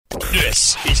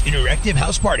This is Interactive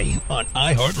House Party on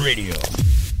iHeartRadio.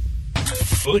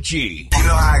 Eutche. You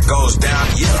know how it goes down.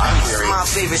 Yeah, I'm here. My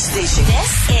favorite station.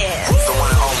 This is the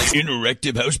one and only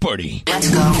Interactive House Party. Let's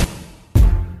go.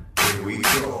 Here we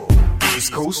go.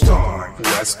 East Coast on,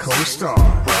 West Coast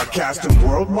on, broadcasting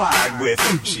worldwide with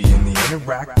eutche in the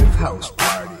Interactive House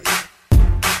Party.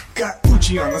 Got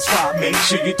eutche on the spot, make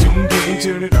sure you tuned in,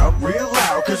 turn it up real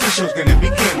loud, cause the show's gonna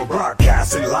begin. We're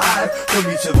broadcasting live from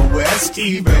east to the west,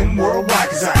 even worldwide,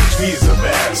 cause IHP is the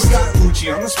best. We got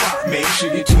eutche on the spot, make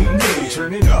sure you tuned in,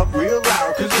 turn it up real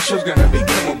loud, cause the show's gonna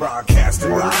begin. We're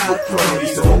broadcasting live from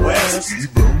east to the west,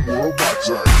 even worldwide, cause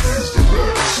IHP is the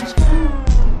best.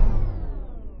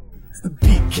 The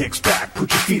beat kicks back, put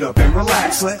your feet up and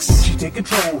relax. Let eutche take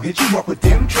control, hit you up with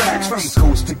them tracks. From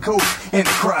coast to coast and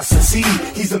across the sea,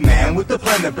 he's the man with the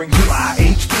plan that brings you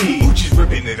IHP. Eutche's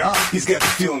ripping it up, he's got you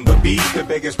feeling the beat. The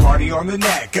biggest party on the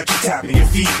net, got you tapping your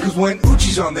feet. Cause when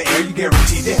eutche's on the air, you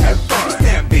guaranteed to have fun.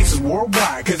 Fan base is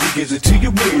worldwide, cause he gives it to you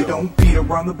real. Don't beat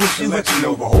around the bush, he let you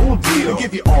know the whole deal. He'll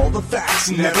give you all the facts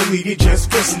and never leave you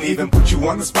just guessing. Even put you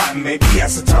on the spot and maybe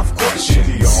ask a tough question.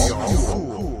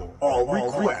 All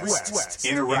requests.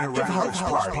 Interactive House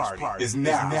Party is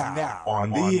now on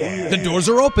the air. The doors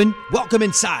are open. Welcome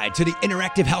inside to the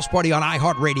Interactive House Party on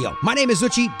iHeartRadio. My name is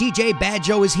Eutche. DJ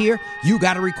BadJoe is here. You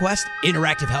got a request?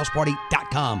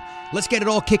 InteractiveHouseParty.com. Let's get it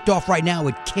all kicked off right now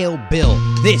with Kill Bill.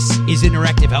 This is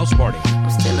Interactive House Party. I'm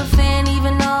still a fan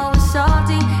even though it's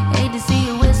salty. Hate to see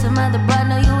you with some other, but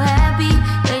know you happy.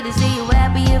 Hate to see you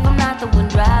happy if I'm not the one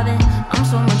driving. I'm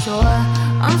so mature.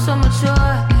 I'm so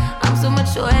mature. So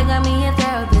much joy got me a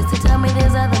therapist to tell me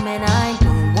there's other men I ain't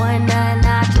doing one night,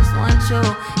 I just want you.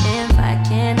 If I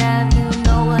can't have you,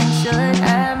 no one should.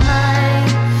 I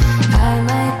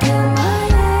might kill my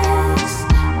ex.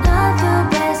 Not the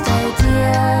best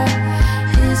idea.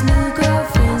 His new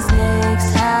girlfriend's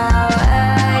next. How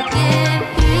I get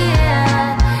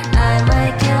here. I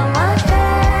might kill my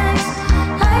ex.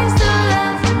 I still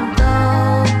love him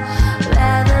though.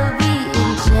 Rather be in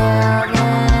jail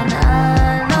than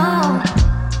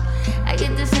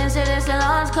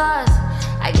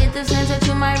I get the sense that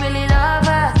you might really love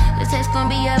her. This text gon'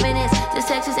 be evidence. This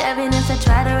text is evidence. I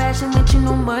try to ration with you.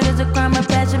 No murder's a crime of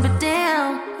passion, but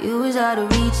damn, you was out of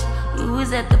reach. You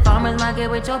was at the farmer's market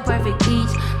with your perfect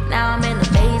peach. Now I'm in the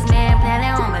basement,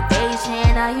 planning on my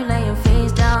patient. Now you laying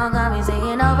face down, got me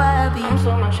singing over a beat. I'm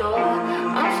so mature.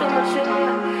 I'm so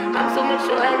mature. I'm so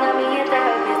mature. I got me a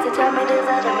therapist to tell me there's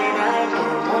other men I do.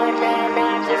 One night,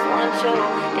 I just want you.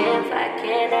 If I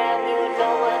can't have you, no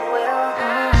one will.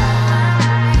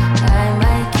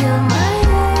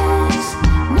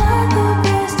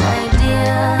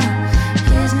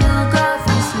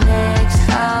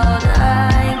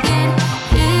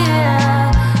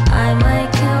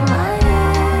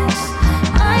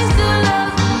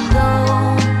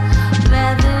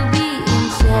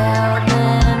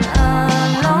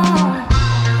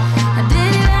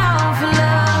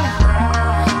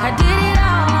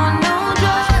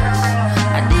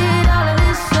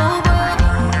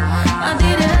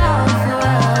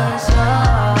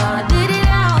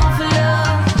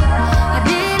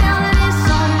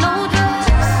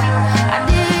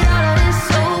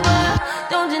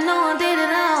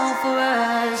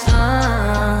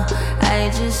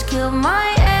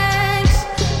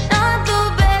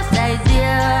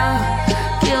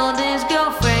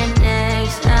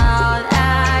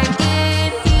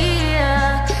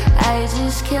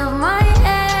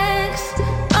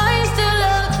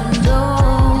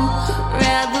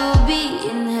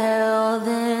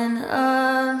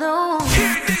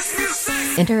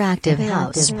 Interactive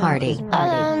House Party. All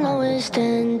I know is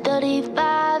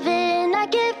 10:35 and I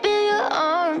can feel your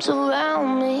arms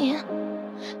around me.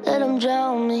 Let them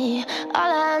drown me.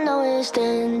 All I know is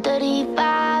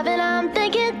 10:35 and I'm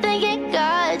thinking,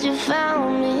 God, you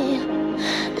found me.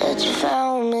 That you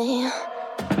found me.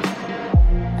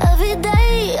 Every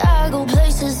day I go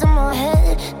places in my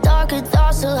head. Darker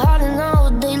thoughts are hard to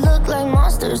know. They look like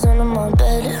monsters under my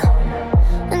bed.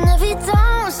 And every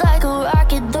time it's like a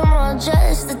rocket through my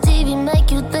chest. The TV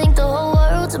make you think the whole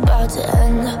world's about to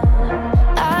end.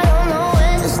 I don't know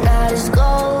when this night is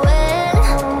going,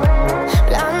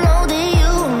 but I know that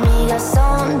you and me got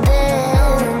something.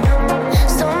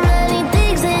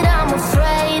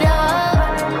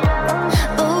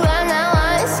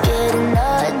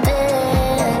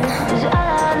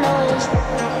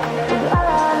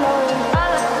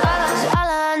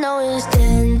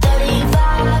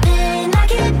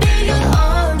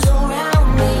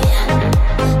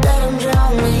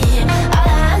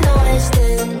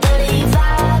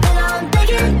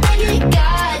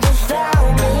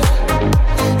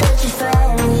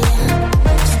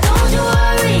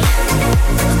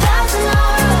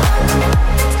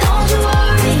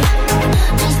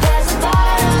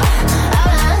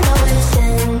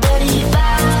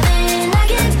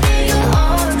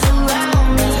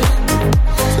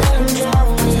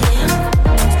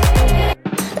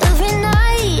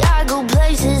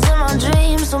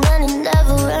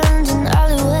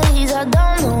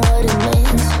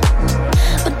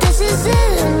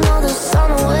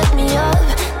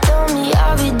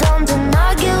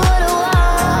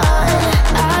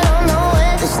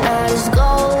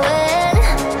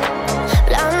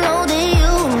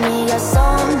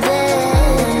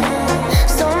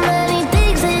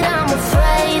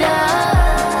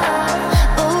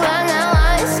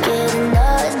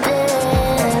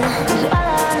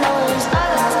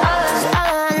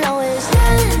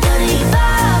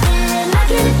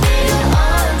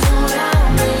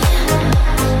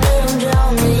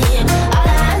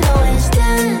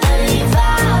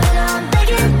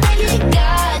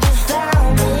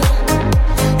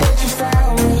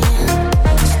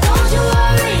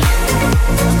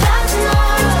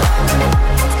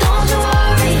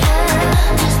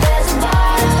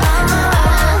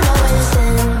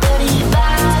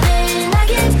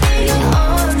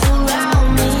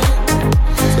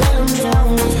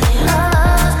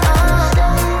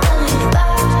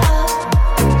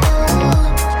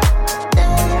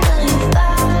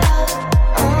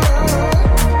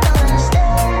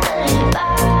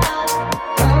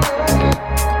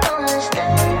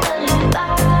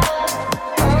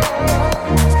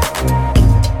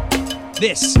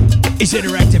 is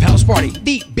Interactive House Party,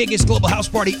 the biggest global house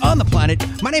party on the planet.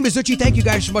 My name is Eutche. Thank you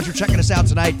guys so much for checking us out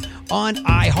tonight on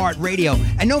iHeartRadio.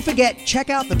 And don't forget, check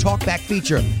out the Talkback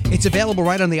feature. It's available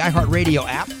right on the iHeartRadio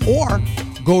app, or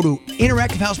go to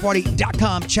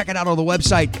interactivehouseparty.com. Check it out on the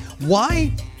website.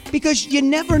 Why? Because you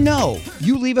never know.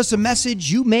 You leave us a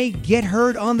message, you may get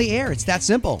heard on the air. It's that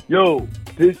simple. Yo,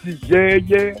 this is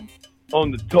Yeah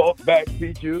on the Talkback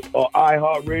feature on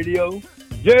iHeartRadio.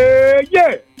 Yeah.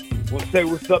 Want to say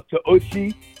what's up to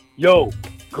Eutche. Yo,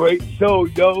 great show,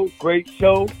 yo. Great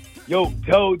show. Yo,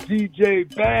 tell DJ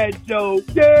BadJoe.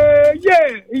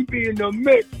 Yeah. He be in the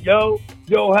mix, yo.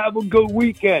 Yo, have a good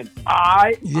weekend. All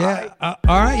right? All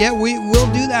right. Yeah, we will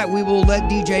do that. We will let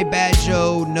DJ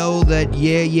BadJoe know that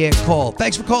call.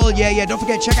 Thanks for calling. Yeah. Don't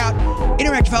forget, check out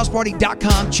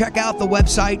interactivehouseparty.com. Check out the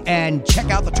website and check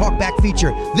out the Talkback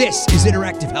feature. This is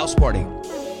Interactive House Party.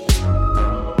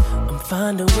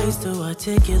 Finding ways to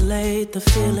articulate the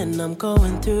feeling I'm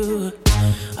going through.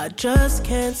 I just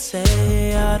can't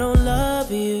say I don't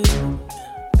love you,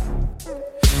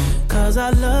 'cause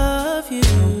I love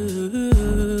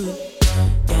you.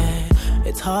 Yeah,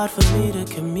 it's hard for me to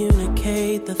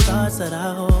communicate the thoughts that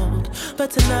I hold,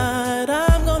 but tonight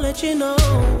I'm gonna let you know.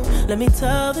 Let me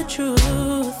tell the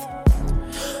truth.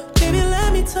 Baby,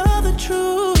 let me tell the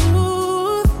truth.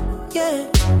 Yeah,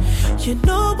 you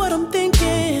know what I'm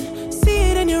thinking.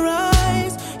 See it in your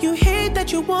eyes. You hate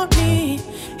that you want me.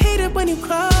 Hate it when you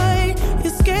cry.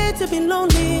 You're scared to be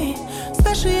lonely,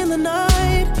 especially in the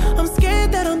night. I'm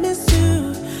scared that I'll miss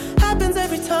you. Happens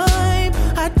every time.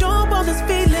 I don't want this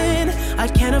feeling. I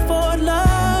can't afford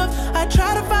love. I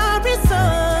try to find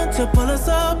reason to pull us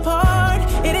apart.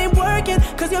 It ain't working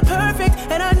 'cause you're perfect,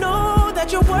 and I know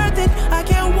that you're worth it. I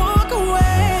can't walk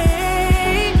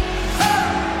away.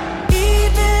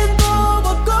 Even though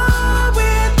we're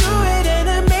going through it and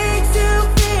it makes you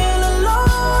feel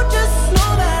alone, just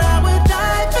know that I would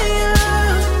die for you.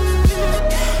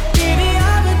 Baby,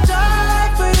 I would die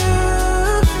for you.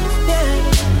 Yeah.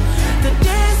 The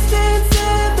distance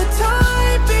and the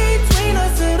time between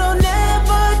us, it'll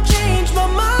never change my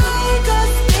mind.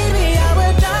 'Cause baby, I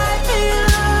would die for you.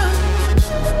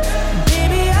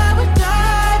 Baby, I would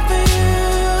die for you.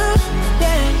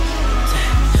 Yeah.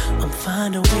 I'm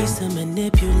finding ways to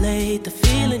manipulate the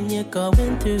feeling you're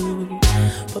going through,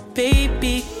 but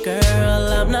baby girl,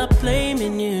 I'm not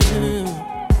blaming you.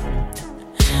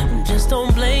 Just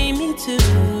don't blame me too.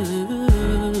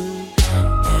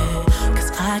 Yeah,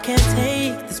 'cause I can't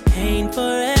take this pain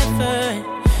forever,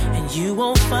 and you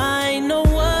won't find no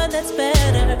one that's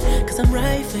better. 'Cause I'm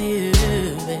right for you,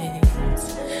 babe.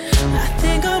 I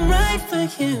think I'm right for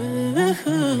you,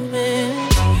 babe.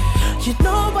 You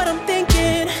know what I'm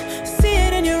thinking. See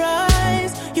it in your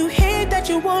eyes. You hate that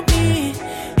you want me.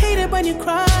 Hate it when you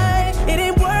cry. It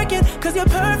ain't working 'cause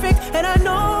you're perfect, and I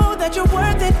know that you're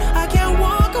worth it. I can't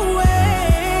walk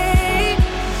away.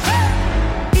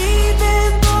 Even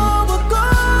though we're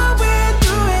going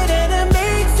through it and it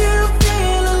makes you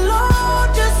feel alone,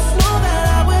 just know that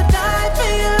I would die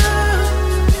for you.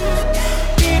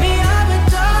 Baby, I would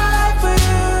die for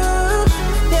you.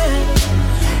 Yeah.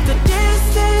 The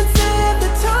distance and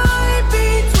the time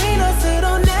between us,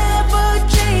 it'll never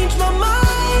change my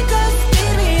mind. 'Cause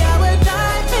baby, I would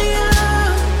die for you.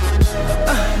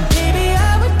 Baby,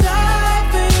 I would die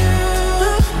for you.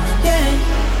 Yeah,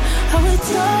 I would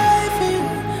die for you.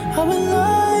 I would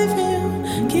lie for you.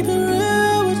 Keep it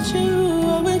real with you.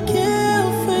 I would kill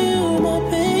for you, my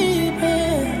baby.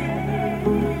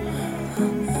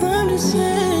 I'm just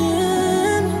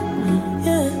saying,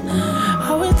 yeah.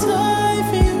 I would die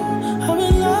for you. I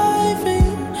would lie for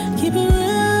you. Keep it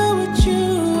real with you.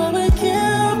 I would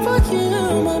kill for you,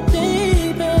 my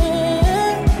baby.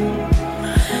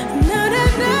 Na na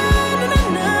na na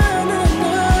na na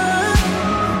na.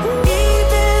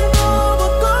 Even though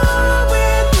we're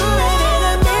going through it and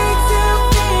it makes you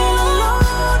feel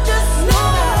alone, just know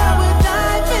that I would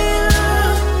die for you.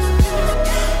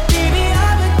 Baby,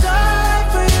 I would die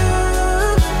for you.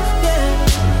 Yeah.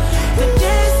 The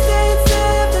distance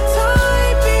and the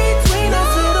time between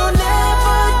us, it'll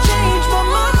never change my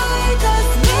mind. 'Cause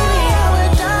baby, I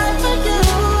would die for you.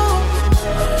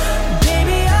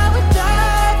 Baby, I would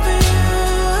die for you.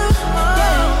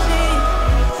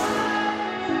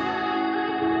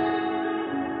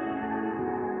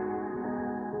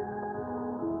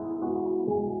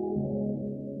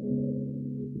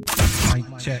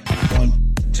 Check. 1,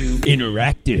 2.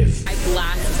 Interactive I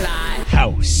blast that.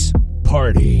 House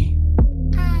Party.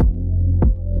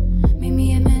 Meet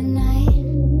me at midnight.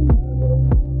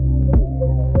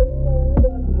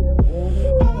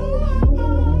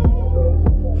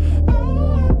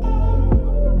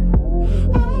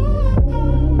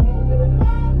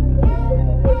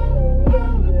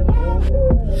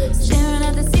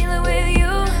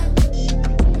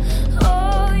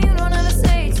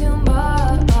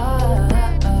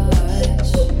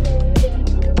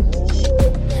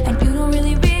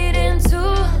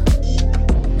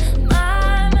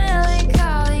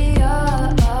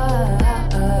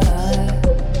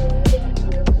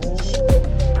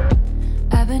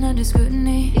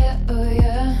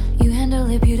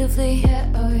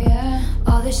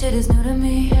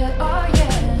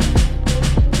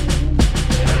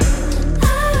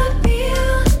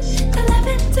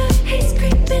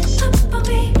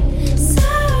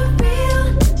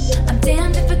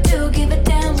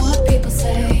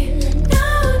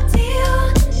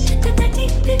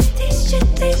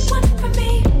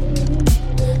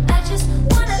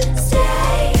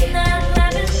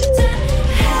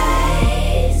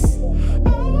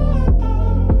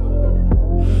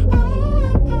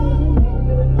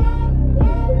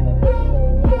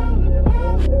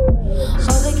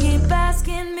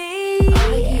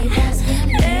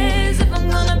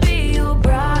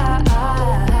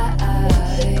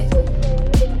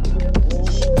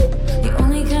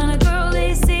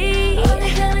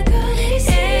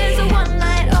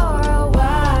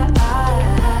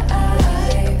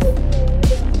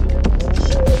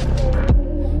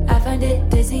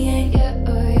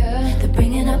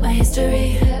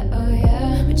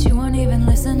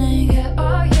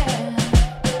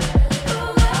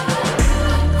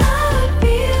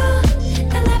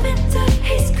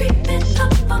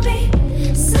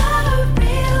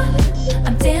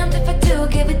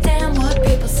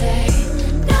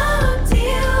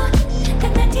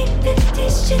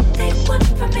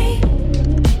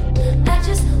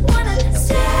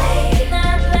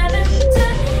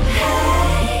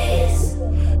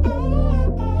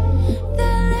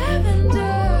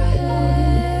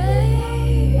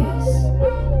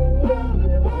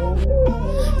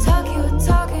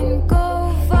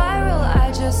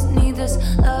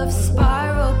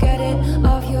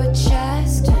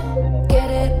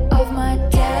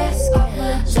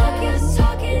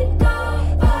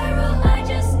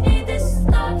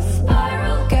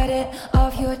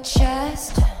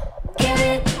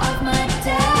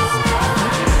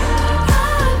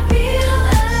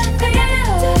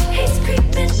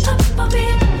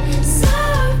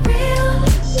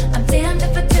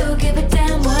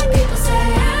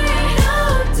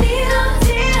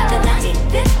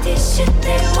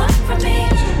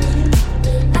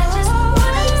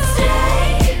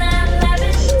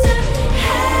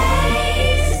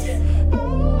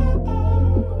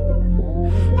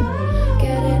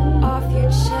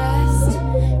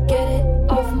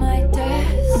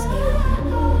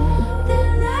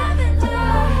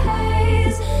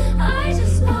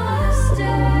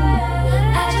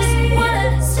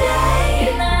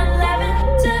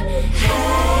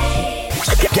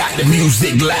 got the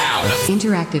music loud.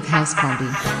 Interactive House Party.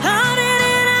 I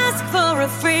didn't ask for a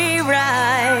free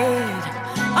ride.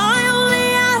 I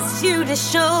only asked you to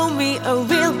show me a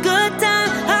real good time.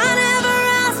 I never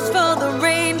asked for the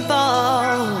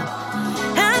rainfall.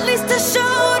 At least I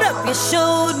showed up. You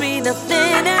showed me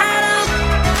nothing at all.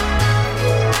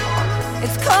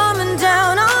 It's coming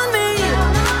down on me.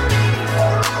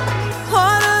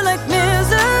 Harder like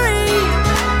misery.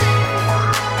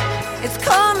 It's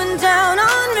coming down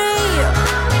on me.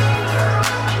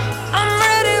 I'm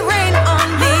ready, rain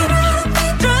on me.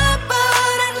 Drop,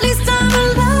 but at least I'm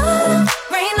alive.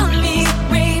 Rain on me,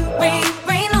 rain, rain,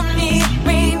 rain on me,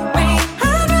 rain, rain.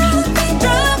 I'd rather be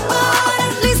drop, but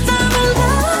at least I'm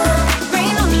alive.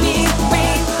 Rain on me,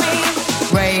 rain,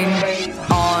 rain. Rain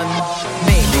on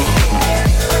me.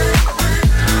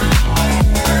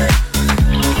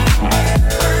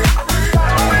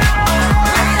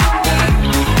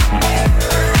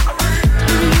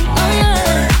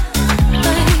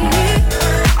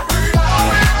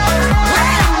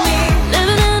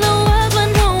 Living in a world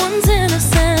where no one's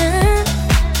innocent.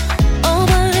 Oh,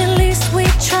 but at least we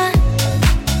try.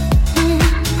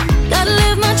 Gotta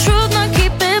live my truth, not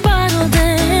keep it bottled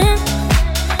in.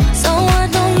 So I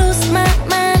don't lose my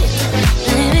mind.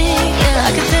 Baby, yeah, I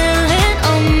can feel it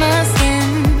on my skin.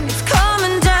 It's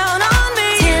coming down on me.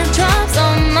 Teardrops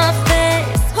on my face.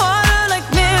 Harder like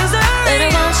misery. Let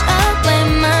it wash away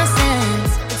my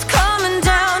sins. It's coming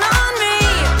down on me.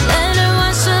 Let it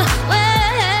wash away.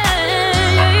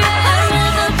 I'd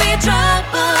rather be dry,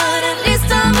 but at least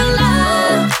I'm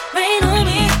alive. Rain on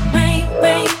me, rain,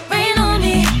 rain, rain on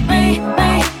me, rain,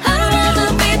 rain. I'd rather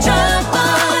be dry,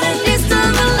 but at least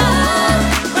I'm alive.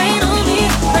 Rain on me,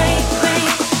 rain, rain.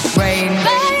 Rain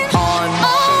on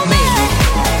me.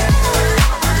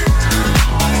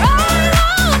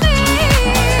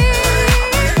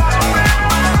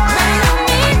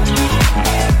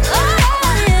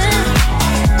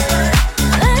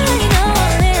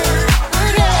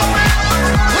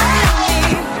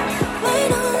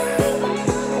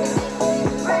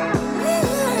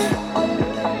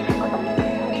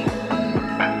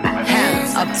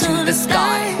 Hands up to the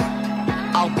sky.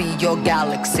 I'll be your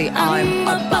galaxy. I'm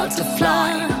about to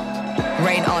fly.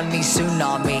 Rain on me,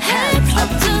 tsunami. Hands up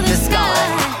to the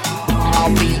sky.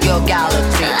 I'll be your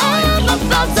galaxy. I'm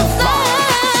about to fly.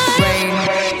 Rain on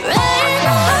me. Rain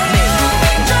on me.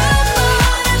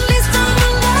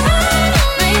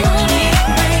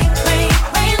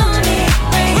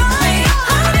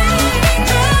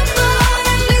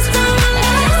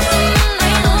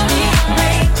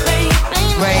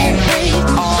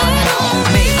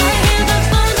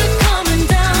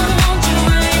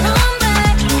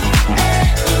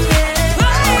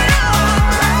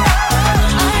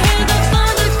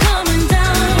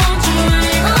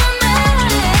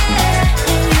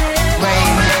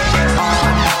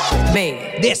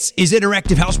 This is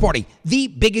Interactive House Party, the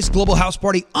biggest global house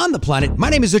party on the planet. My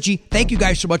name is Eutche. Thank you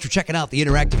guys so much for checking out the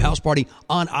Interactive House Party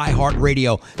on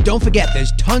iHeartRadio. Don't forget,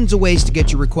 there's tons of ways to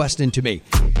get your request into me.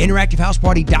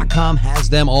 InteractiveHouseParty.com has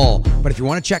them all. But if you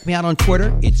want to check me out on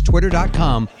Twitter, it's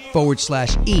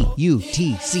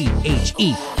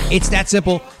twitter.com/EUTCHE. It's that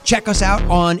simple. Check us out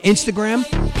on Instagram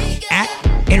at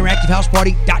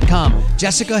InteractiveHouseParty.com.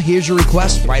 Jessica, here's your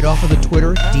request right off of the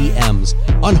Twitter DMs.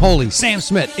 Unholy, Sam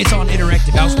Smith. It's on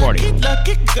Interactive House Party.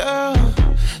 Lucky girl,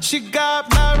 she got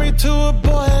married to a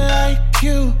boy like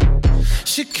you.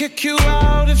 She'd kick you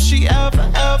out if she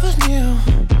ever knew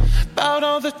about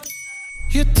all the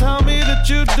you tell me that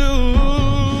you do.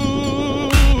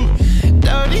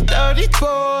 Dirty, dirty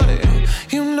boy.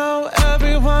 You know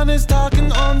everyone is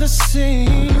talking on the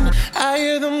scene. I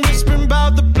hear them whispering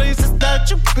about the places that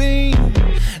you've been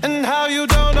and how you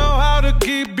don't know how to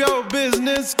keep your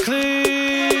business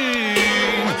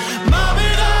clean. Mommy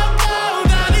don't know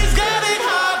that he's getting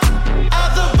hot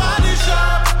at the body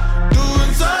shop,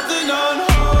 doing something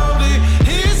unholy.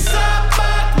 He sat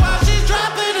back while she's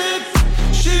dropping it.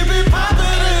 She be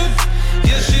popping it,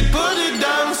 yeah, she put it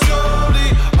down slowly.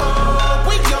 Oh,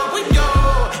 we go.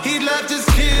 He left his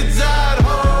kids at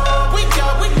home. We go,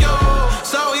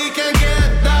 so he can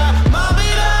get that. Mommy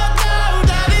don't know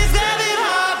that he's getting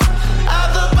hot at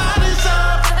the body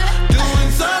shop,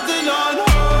 doing something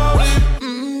unholy.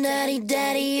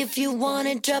 Daddy, if you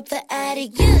wanna drop the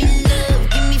attic, give me love,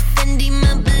 give me Fendi,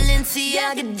 my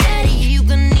Balenciaga daddy. You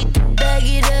gon' need to bag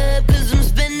it up, 'cause I'm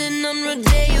spending on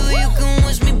Rodeo. You can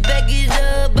wish me back it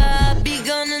up, I'll be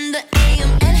gone in the AM.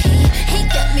 And he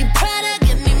got me Prada,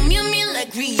 get me Miu Miu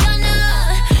like Rihanna.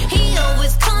 He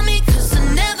always call me 'cause I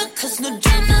never cause no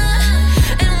drama.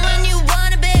 And when you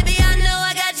want it, baby, I know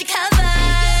I got you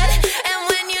covered. And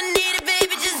when you need it,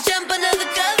 baby, just jump under the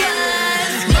cover.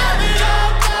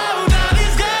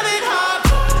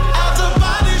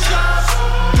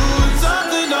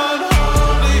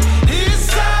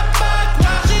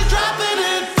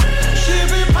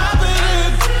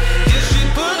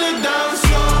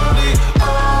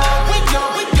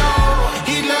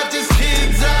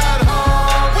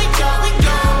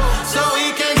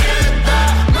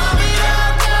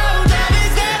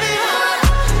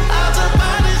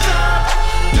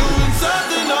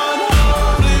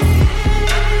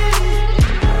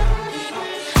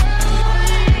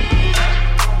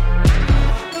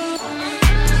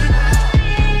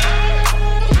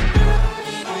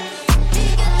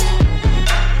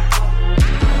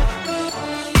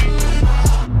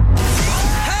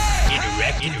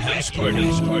 Just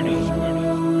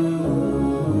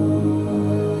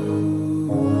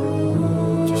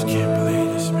can't believe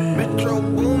this, man. Metro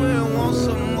Boomin wants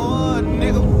some more,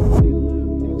 nigga.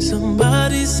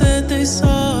 Somebody said they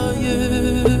saw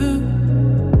you.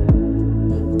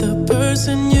 The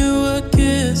person you were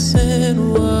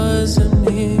kissing wasn't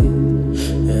me,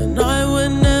 and I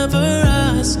would never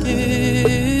ask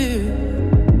you.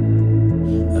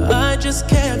 I just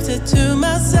kept it to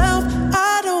myself.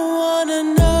 I don't wanna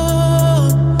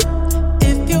know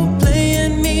if you're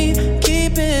playing me.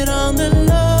 Keep it on the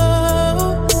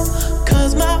low,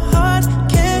 'cause my heart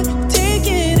can't take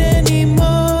it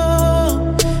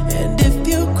anymore. And if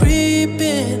you're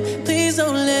creeping, please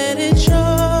don't let it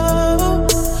show.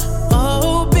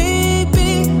 Oh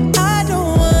baby, I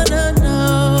don't wanna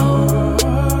know.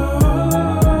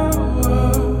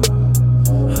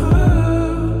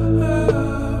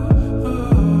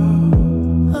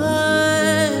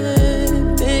 I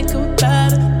think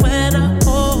about it when I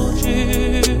hold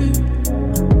you.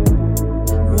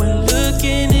 When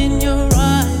looking in your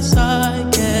eyes, I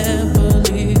can't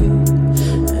believe.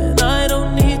 And I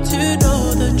don't need to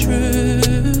know the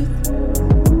truth.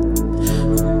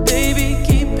 Baby,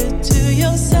 keep it to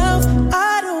yourself.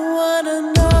 I don't wanna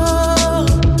know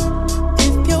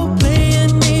if you're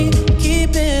playing me.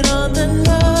 Keep it on the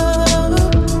low,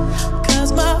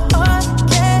 'cause my heart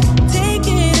can't take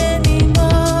it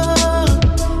anymore.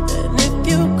 And if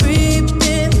you're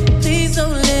creeping, please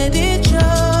don't let it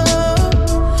show.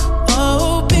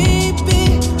 Oh baby,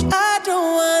 I don't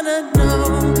wanna know.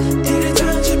 Did it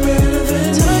touch you better than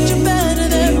me? Touch you better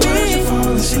than me. Why'd you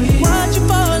fall asleep? Why'd you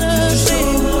fall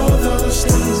asleep? All those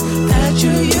things That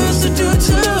you used to do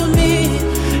to me.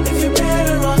 if you're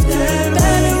better off that way.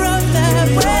 Better off that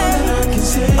way. All that I can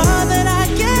say. All that I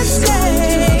can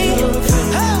say.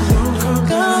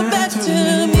 Come back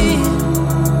to me.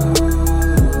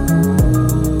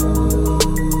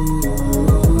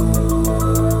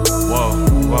 Whoa.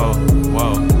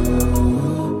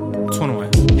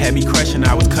 21. Had me crushing,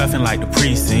 I was cuffing like the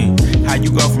precinct. How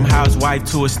you go from housewife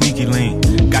to a sneaky link?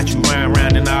 Got you riding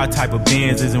around in all type of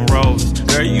Benzes and Rolls.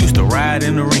 Girl, you used to ride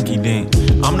in the rinky dink.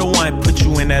 I'm the one put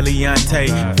you in that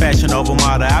Leontay. Fashion over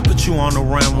model, I put you on the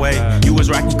runway. You was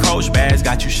rocking Coach bags,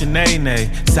 got you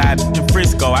Sinead. Side bitch in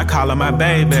Frisco, I call her my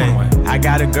baby. I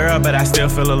got a girl, but I still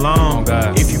feel alone.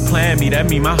 If you plan me, that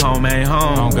mean my home ain't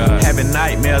home. Having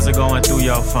nightmares are going through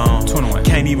your phone.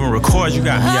 Can't even record, you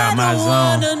got me out my zone.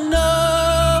 I don't wanna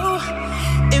know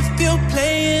if you're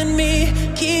playing me.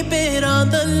 Keep it on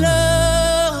the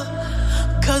low,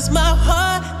 'cause my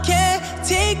heart can't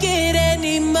take it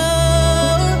anymore.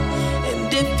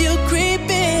 And if you're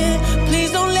creeping,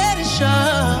 please don't let it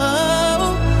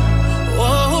show.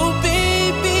 Oh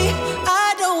baby,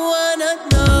 I don't wanna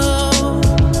know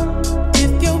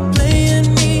if you're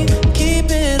playing me.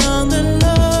 Keep it on the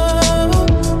low,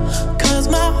 'cause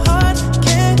my heart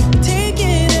can't take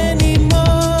it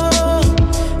anymore.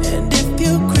 And if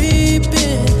you're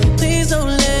creeping, please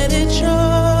don't let it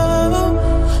show.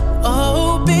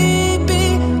 Oh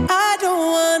baby, I don't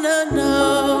wanna know.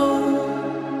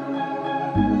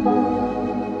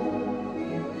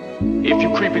 If you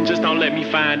creeping, just don't let me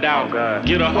find out.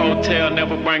 Get a hotel,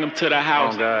 never bring them to the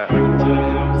house. If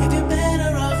you're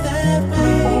better off that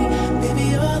way,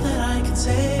 baby, all that I can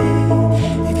say.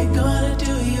 If you're gonna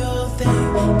do your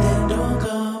thing, then don't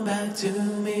come back to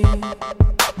me.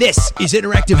 This is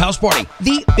Interactive House Party,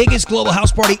 the biggest global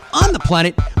house party on the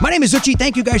planet. My name is Eutche.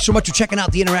 Thank you guys so much for checking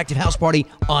out the Interactive House Party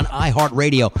on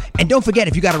iHeartRadio. And don't forget,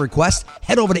 if you got a request,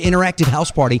 head over to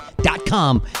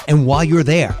interactivehouseparty.com. And while you're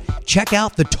there, check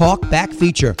out the talk back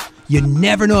feature. You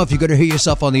never know if you're going to hear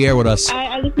yourself on the air with us.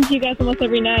 I listen to you guys almost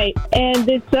every night, and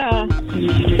it's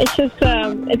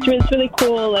really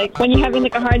cool. Like when you're having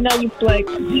like a hard night,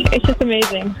 it's just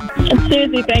amazing. And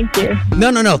seriously, thank you.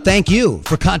 No. Thank you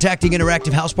for contacting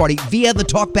Interactive House Party via the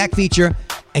talkback feature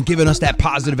and giving us that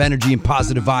positive energy and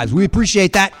positive vibes. We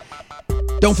appreciate that.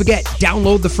 Don't forget,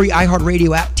 download the free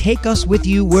iHeartRadio app. Take us with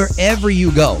you wherever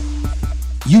you go.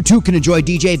 You too can enjoy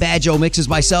DJ BadJoe mixes,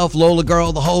 myself, Lola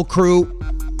Girl, the whole crew.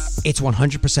 It's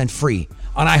 100% free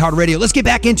on iHeartRadio. Let's get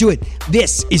back into it.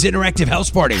 This is Interactive House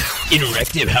Party.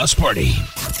 Interactive House Party.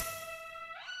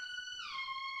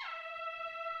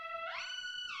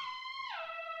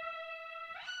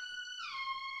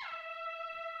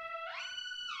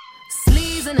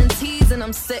 Sleezing and teasing,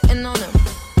 I'm sitting on him.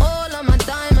 All of my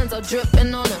diamonds are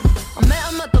dripping on him. I met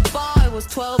him at the bar, I was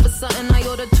 12 or something. I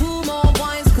ordered 2 more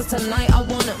wines, cause tonight I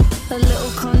want him. A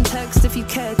little context if you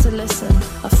care to listen.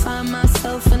 I find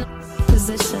myself in a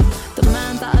position. The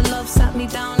man that I love sat me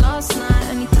down last night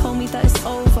and he told me that it's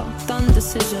over, done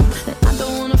decision. And I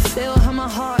don't wanna feel how my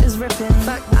heart is ripping. In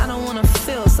fact, I don't wanna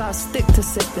feel, so I stick to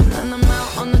sipping. And I'm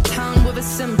out on the town with a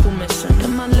simple mission.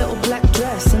 In my little black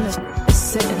dress and it's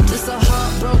sitting. Just a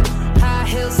heartbroken, high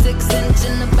heel, 6-inch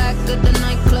in the back of the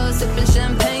nightclub, sipping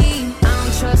champagne. I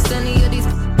don't trust any of these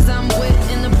I'm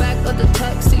with in the back of the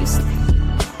taxis.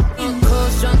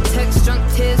 Calls, drunk texts, drunk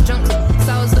tears, drunk.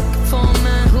 So I was looking for a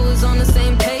man who was on the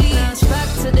same page. Back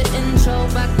to the intro,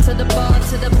 back to the bar,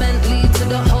 to the Bentley, to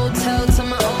the hotel, to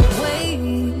my own way.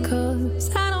 Cause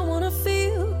I don't wanna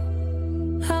feel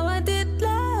how I did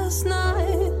last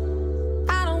night.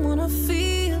 I don't wanna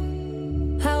feel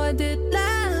how I did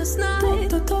last night.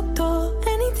 Doctor,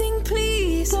 anything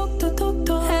please.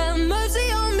 Doctor, have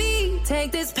mercy on me.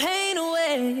 Take this pain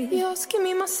away. Yes, give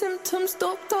me my symptoms,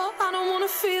 doctor. I don't wanna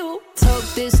feel. Talk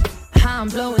this, how I'm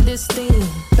blowing this steam.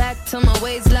 Back to my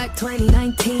ways like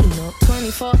 2019. Or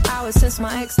 24 hours since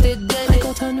my ex did dead. I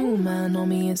got a new man on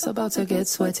me, it's about to get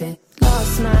sweaty.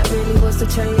 Last night really was the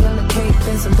cherry on the cake.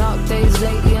 Been some dark days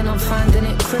lately and I'm finding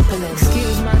it crippling.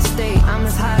 Excuse my state, I'm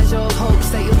as high as your hopes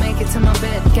that you'll make it to my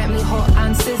bed. Get me hot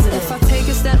and sizzling. If I take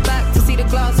a step back to see the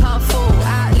glass half full,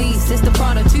 at least it's the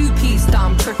Prada 2-piece that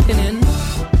I'm tripping in.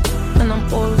 And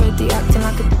I'm already acting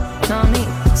like a know what I mean?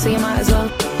 So you might as well.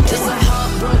 Just a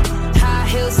heartbroken, high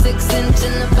heel, 6-inch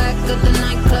in the back of the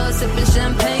nightclub, sipping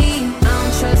champagne. I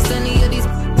don't trust any of these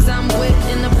I'm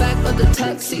with in the back of the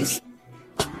taxis.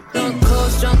 Drunk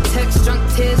calls, drunk texts, drunk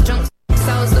tears, drunk.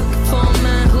 I was looking for a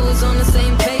man who was on the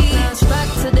same page. Back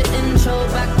to the intro,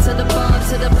 back to the bar,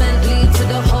 to the Bentley, to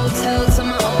the hotel, to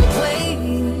my old way.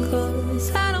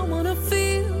 Cause I don't wanna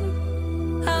feel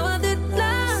how I did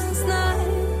last night.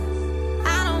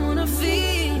 I don't wanna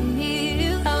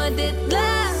feel how I did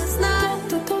last night.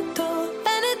 Doctor,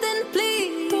 anything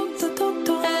please.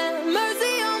 Doctor, have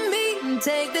mercy on me.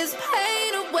 Take this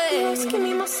pain away. Yes, give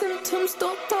me my symptoms,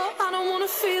 doctor. I don't wanna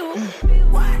feel.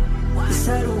 Yes,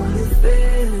 I don't wanna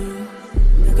feel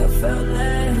like I felt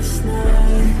last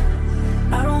night.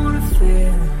 I don't wanna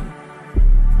feel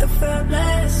like I felt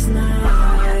last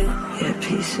night. Yeah,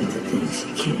 peace with the things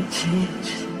you can't change.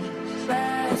 I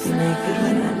was naked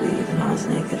when I leave and I was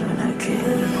naked when I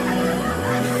came.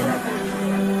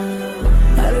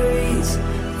 Out of reach,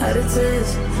 out of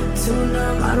touch, too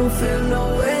numb, I don't feel no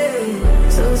way.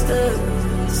 So stuck,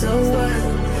 so what?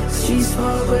 Street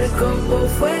smart, but it go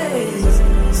both ways.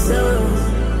 So,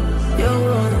 you're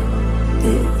one,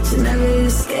 bitch, you never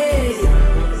escape.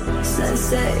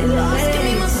 Sunset in the way. Give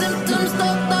me my symptoms,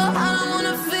 doctor, I don't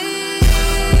wanna feel.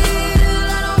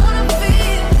 I don't wanna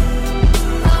feel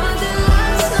how I did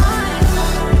last night.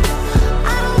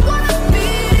 I don't wanna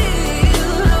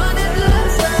feel how I did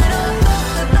last night.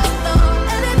 Doctor,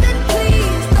 anything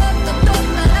please. Doctor,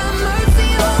 have mercy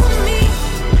on me.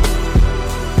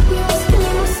 Yes, give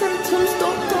me my symptoms,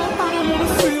 doctor, I don't wanna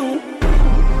feel.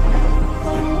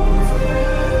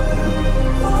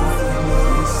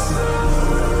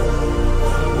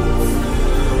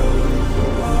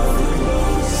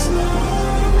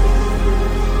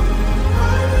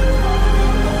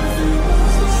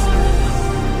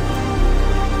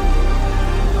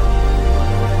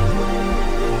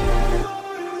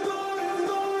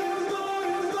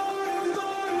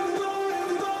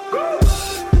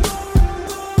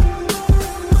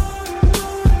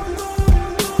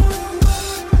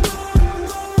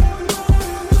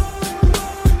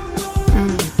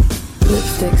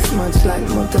 Much like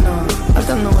Montana. I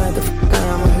don't know where the I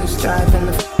am or who's driving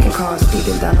the fucking car,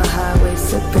 speeding down the highway,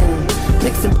 sipping,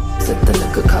 mixing with the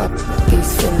liquor cup.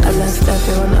 He's fin. I left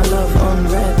everyone I love on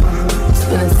red.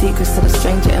 Spilling secrets to the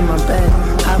stranger in my bed.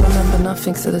 I remember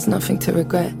nothing, so there's nothing to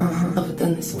regret. Other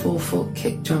than this 4/4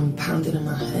 kick drum pounding in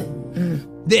my head.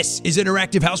 This is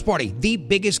Interactive House Party, the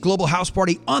biggest global house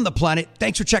party on the planet.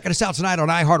 Thanks for checking us out tonight on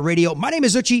iHeartRadio. My name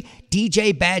is Eutche.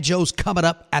 DJ BadJoe's coming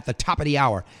up at the top of the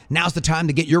hour. Now's the time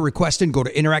to get your request in. Go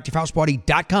to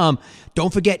interactivehouseparty.com.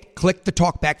 Don't forget, click the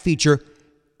talkback feature.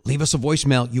 Leave us a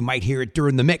voicemail. You might hear it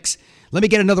during the mix. Let me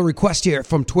get another request here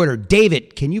from Twitter.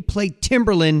 David, can you play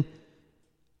Timberland?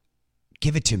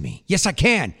 Give it to me. Yes, I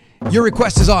can. Your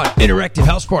request is on Interactive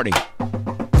House Party.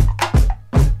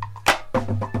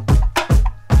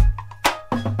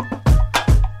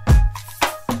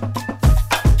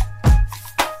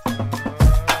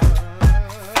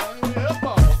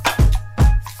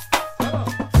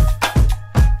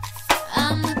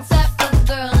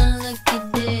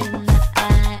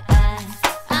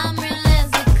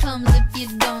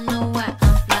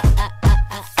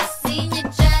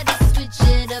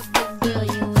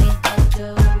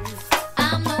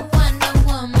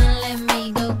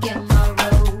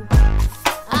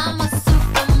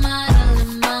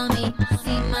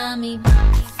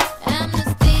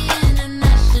 Amnesty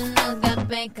International got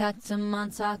banned. Bangkok to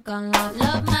Montauk on love.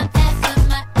 Love my ass and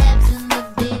my abs in the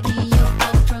video. So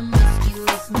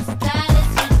promiscuous, my style is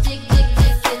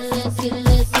ridiculous.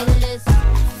 Ridiculous.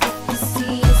 If you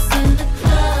see us in the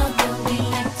club, you'll be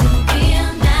acting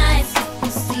real nice. If you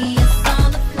see us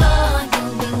on the floor,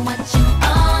 you'll be watching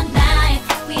all night.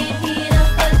 We ain't here to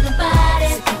hurt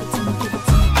nobody. So give it to me, give it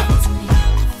to me, give it to me.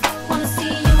 Wanna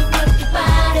see you work your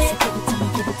body. So give it to me,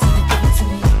 give it to me, give it to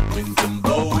me. When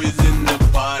Jumbo is in the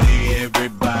party,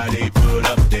 everybody put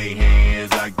up their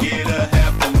hands. I get a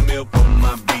half a meal for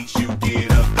my beats, you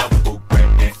get a couple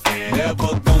grand.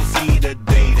 Never gon' see the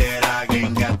day that I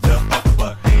ain't got the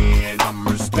upper hand. I'm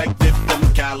respected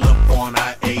from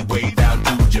California, way down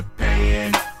to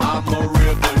Japan. I'm a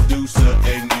real producer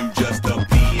and you just a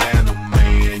piano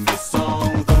man. Your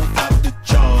songs don't top the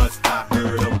charts, I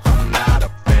heard them, I'm not a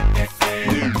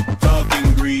fan.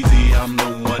 Talking greasy, I'm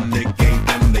the one that gave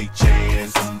them they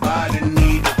chance. Somebody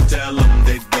need to tell them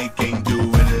that they can't do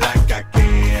it like I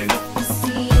can.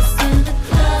 See us in the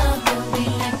club, you'll be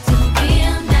acting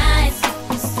real nice.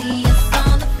 If you see us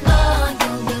on the floor,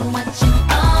 you'll be watching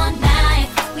all night.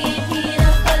 We ain't here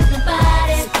to hurt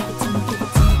nobody. So give it to me, give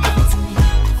it to me, give it to me.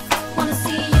 Wanna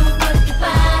see you work your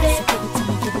body. So give it to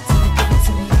me, give it to me, give it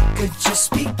to me. Could you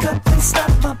speak up and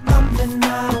stop my mumbling?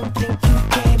 I don't think you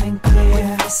came in clear.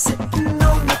 When you're sitting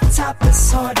on the top,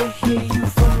 it's hard to hear you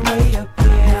from way up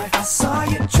here. I saw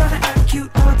you trying to act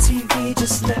cute on TV,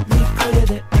 just let me clear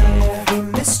the air. We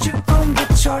missed you on the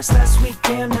charts last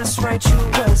weekend, that's right, you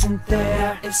wasn't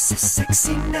there. If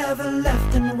sexy never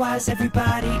left, then why is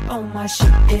everybody on my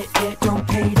shit? It don't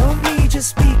hate on me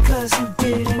just because you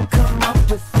didn't come up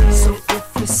with it. So if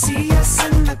you see us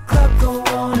in the club, go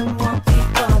on and walk the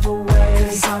other way.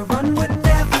 'Cause our run would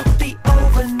never be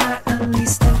over, not at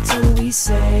least until we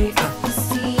say You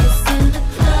see us in the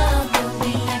club, you'll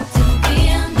be acting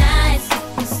real nice. If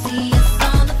you see us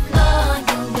on the floor,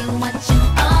 you'll be watching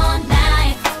all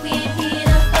night. We ain't here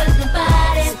to hurt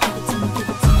nobody. So give it to me, give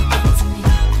it to me, give it to me.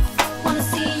 Wanna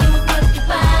see you work your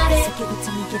body. So give it to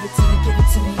me, give it to me, give it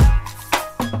to me.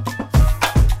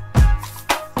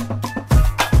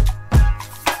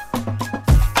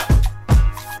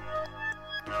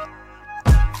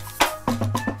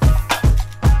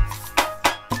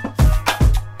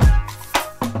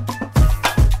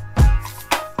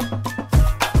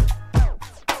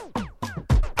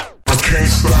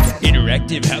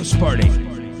 Interactive House Party.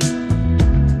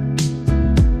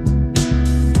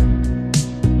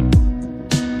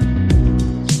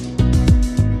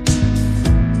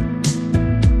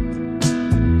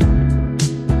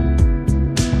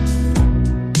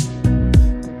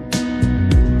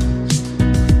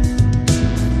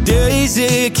 Days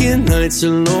aching, nights are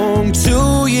long,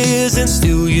 2 years and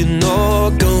still you're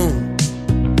not gone.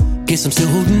 Guess I'm still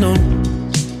holding on.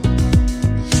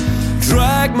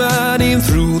 Drag my name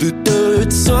through the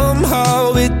dirt,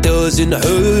 somehow it doesn't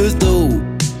hurt though.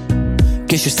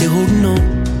 Guess you're still holding on.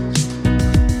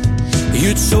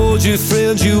 You told your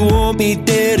friends you want me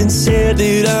dead and said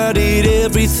that I did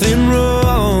everything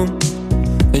wrong,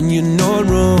 and you're not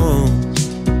wrong.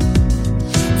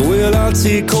 Well, I'll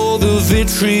take all the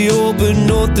vitriol, but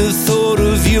not the thought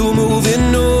of you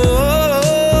moving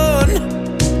on.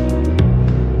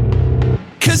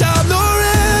 'Cause I'm not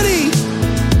ready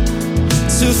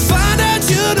to find out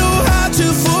you know how to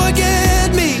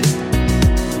forget me.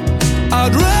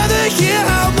 I'd rather hear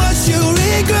how much you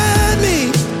regret me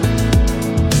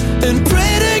and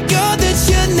pray to God that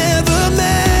you never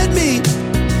met me,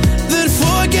 then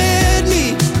forget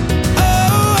me.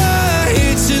 Oh, I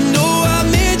hate to know I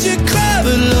made you cry,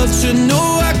 but love to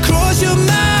know I crossed your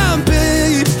mind,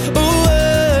 babe.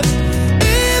 Oh,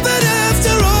 even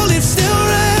after all, it still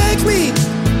wrecks me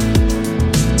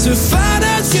to find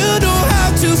out you know how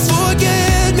to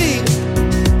forget me.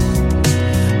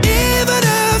 Even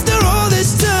after all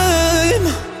this time,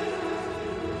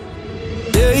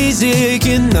 days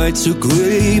aching, nights are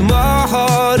grey, my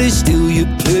heart is still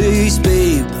your place,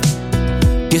 babe.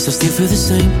 Guess I still feel the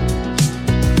same.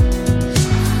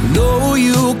 No,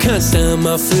 you can't stand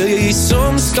my face,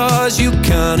 some scars you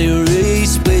can't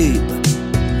erase, babe.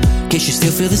 Guess you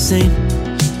still feel the same.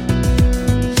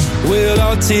 Well,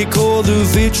 I'll take all the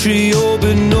vitriol,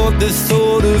 but not the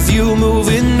thought of you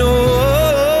moving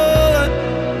on.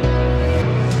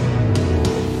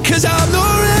 'Cause I'm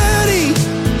not ready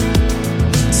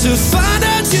to find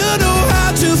out you know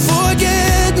how to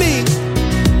forget me.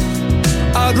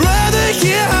 I'd rather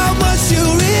hear how much you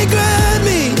regret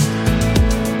me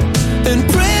and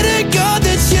pray to God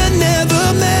that you never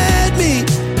met me,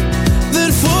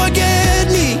 then forget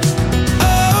me.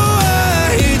 Oh,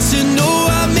 I hate to know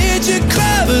I made you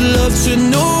cry, but love to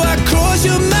know I crossed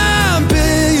your mind,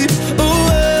 babe.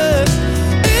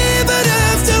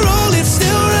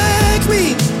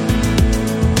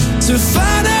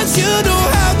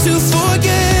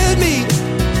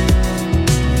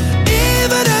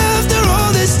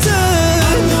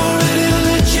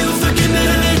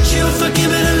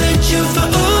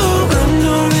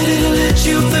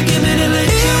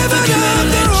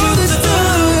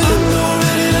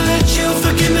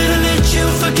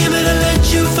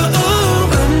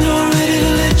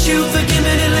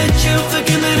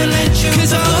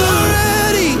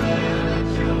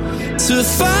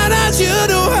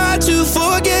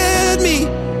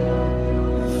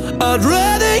 I'd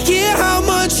rather hear how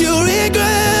much you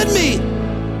regret me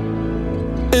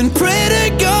and pray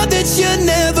to God that you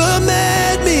never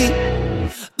met me,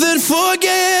 then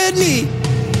forget me.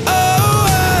 Oh,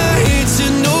 I hate to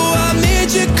know I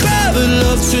made you cry, but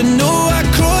love to know I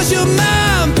crossed your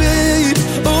mind, babe.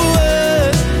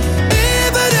 Oh,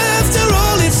 even after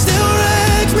all, it still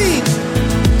wrecks me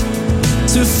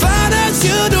to find out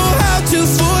you know how to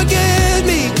forget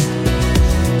me.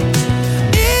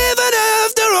 Even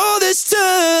after all this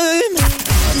time.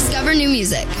 Discover new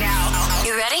music. Now,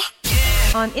 you ready?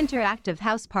 On Interactive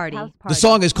House Party. The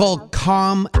song is called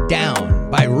Calm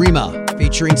Down by Rima,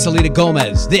 featuring Selena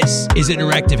Gomez. This is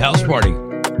Interactive House Party.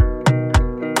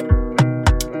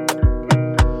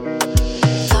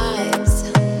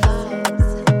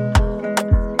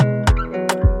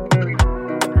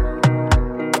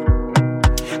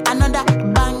 Another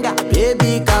banger.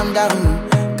 Baby, calm down,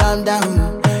 calm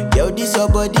down. Yo, this your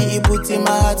body, it puts in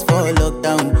my heart for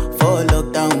lockdown,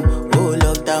 oh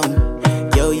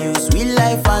lockdown. Yo, you sweet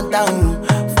life, phantom,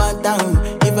 phantom.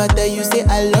 If I tell you say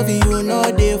I love you, no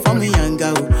day for me, young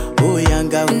girl, oh young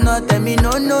girl. No tell me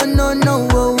no, no, no, no,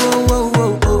 oh, oh, oh,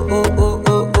 oh, oh, oh,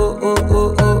 oh, oh, oh,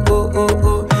 oh, oh, oh, oh,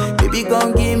 oh. Baby,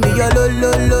 gon' give me your lo,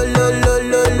 lo, lo, lo, lo,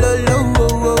 lo, lo, lo, oh,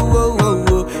 oh, oh, oh,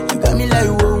 oh. You got me like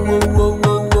whoa, whoa, whoa,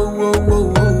 whoa, whoa, whoa, whoa,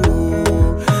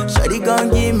 whoa. Shawty gon'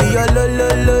 give me your lo, lo,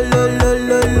 lo, lo, lo,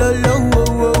 lo, lo, lo, oh,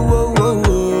 oh, oh, oh,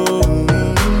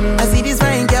 oh. I see this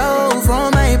fine girl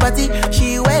from my party,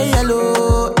 she wear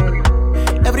yellow.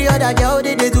 Every other girl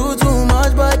they do too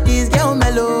much, but this girl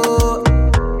mellow.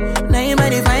 Now in my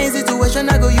divine situation,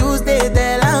 I go use they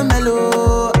tell I'm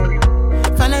mellow.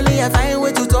 Finally I find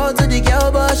way to talk to the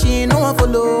girl, but she ain't no one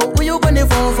follow. Who you gonna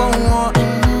phone for one?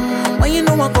 When you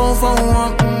know I come for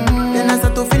one, then I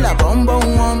start to feel a bum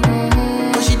bum one.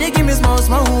 But she dey give me small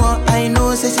small one. I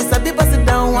know say she sabi pass it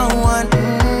down one one.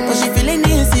 But she feeling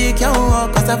insecure,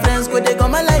 cause her friends go they go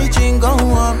my light ring go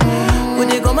on. Go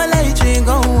they go my light ring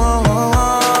go on.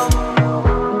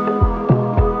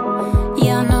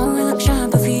 Yeah, I know we look shy,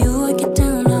 but for you I get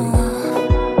down low.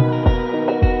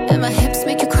 And my hips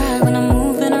make you cry when I'm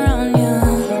moving around you.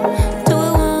 Do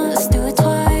it once, do it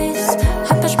twice.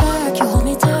 I push back, you hold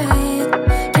me tight.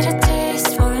 Get a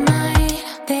taste for a night.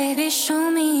 Baby,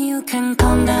 show me you can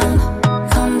calm down,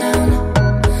 calm down.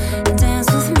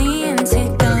 Dance with me and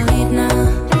take the lead now,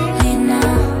 lead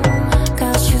now.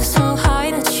 Got you so high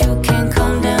that you can't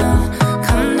come down,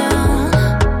 come down.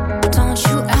 Don't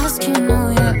you ask, you know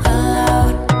you're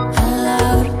allowed,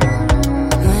 allowed.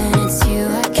 When it's you, I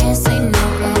can't say no. Oh,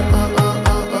 oh,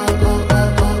 oh, oh, oh, oh,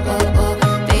 oh, oh, oh,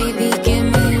 oh. Baby, give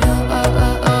me low. Oh,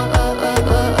 oh, oh, oh, oh,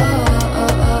 oh, oh,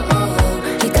 oh, oh,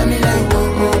 oh. You got me like oh,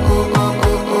 oh, oh, oh,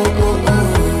 oh, oh, oh, oh.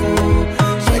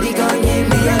 Shawty gon' give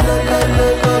me a low, low,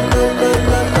 low, low, low,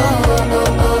 low, oh,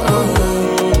 oh, oh,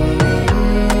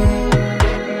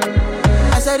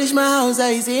 oh. As I reach my house,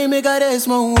 I see me got a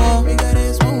small wall.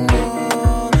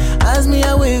 As me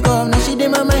I wake up, now she did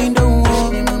my mind don't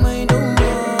walk.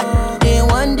 Then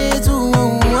one day two,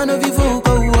 one of you folk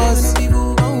go was.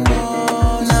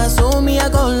 Now so me I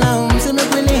go down, see me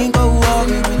willing go walk.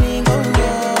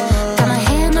 Got my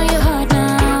hand on your heart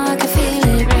now, I can feel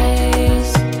it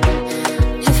race.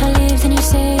 If I leave, then you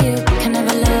say you can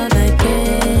never love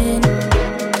again.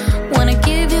 Wanna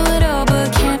give you it all,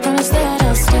 but can't promise that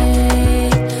I'll stay.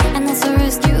 And that's the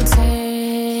risk you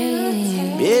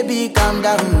take. Baby, calm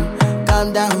down,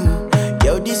 calm down.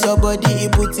 Yo, this your body,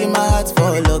 it puts in my heart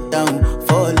for lockdown,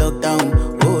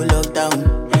 oh lockdown.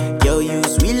 Yo, you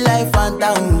sweet life,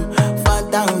 phantom,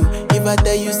 phantom. If I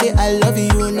tell you say I love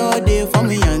you, no day for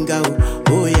me, young girl,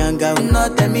 oh young girl. No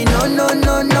tell me no, no,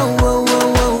 no, no, oh,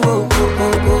 oh, oh, oh,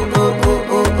 oh, oh, oh, oh,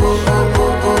 oh, oh, oh,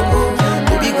 oh, oh, oh.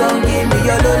 Baby, gon' give me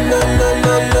your lo, lo, lo,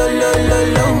 lo, lo, lo, lo,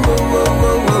 lo, oh, oh,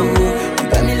 oh, oh, oh. You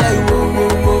got me like whoa,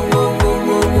 whoa, whoa, whoa, whoa,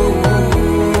 whoa, whoa, whoa.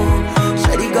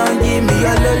 Shawty gon' give me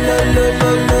your lo, lo, lo,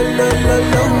 lo, lo, lo, lo,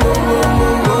 lo, oh, oh,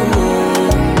 oh, oh, oh.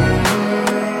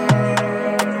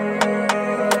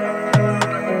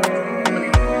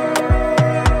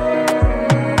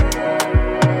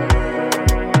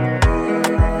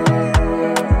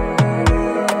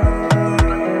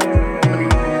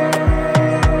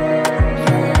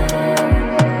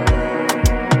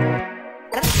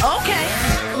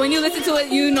 When you listen to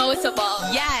it, you know it's a ball.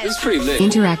 Yes. It's pretty lit.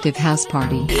 Interactive House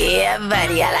Party. Yeah,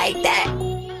 buddy, I like that.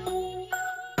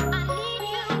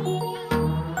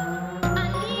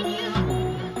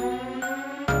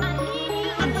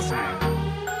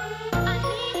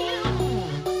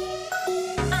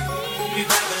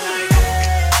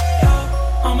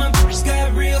 All my bitches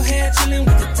got real hair, chillin'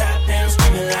 with the top down,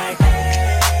 screaming like,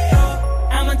 hey,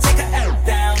 I'ma take her out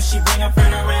down. She bring her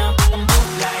friend around.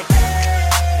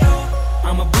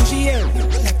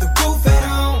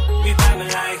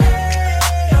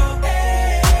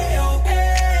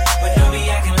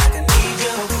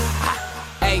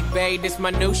 this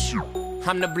my new shoe.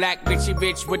 I'm the black bitchy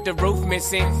bitch with the roof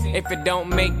missing. If it don't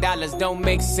make dollars, don't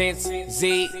make sense.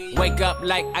 Z, wake up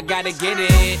like I gotta get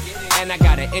it. And I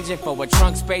got an engine for a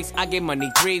trunk space. I get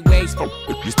money 3 ways.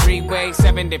 3 ways,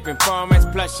 7 different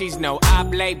formats. Plus she's no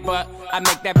oblate, but I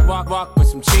make that walk with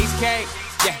some cheesecake.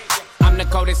 Yeah. I'm the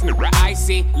coldest nigga I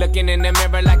see. Looking in the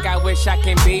mirror like I wish I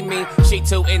can be me. She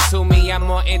too into me, I'm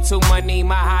more into money.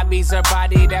 My hobbies, her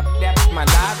body, that's my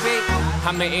lobby.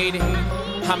 I'ma eat it,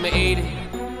 I'ma eat it.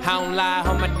 I don't lie,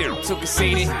 on my dick, too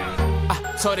conceited.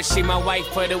 I told her she my wife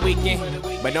for the weekend.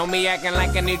 But don't be acting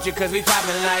like I need you, cause we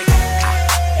poppin' like,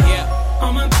 yeah.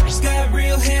 All my bitches got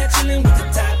real hair, chillin' with the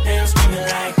top down, screaming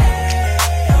like, hey,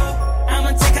 oh.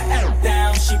 I'ma take her out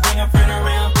down, she bring her friend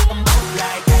around, I'm both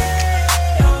like,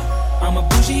 hey, oh. I'm a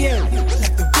bougie area,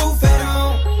 like the roof at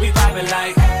home. We poppin'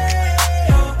 like, hey,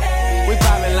 oh, hey, we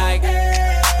poppin' like,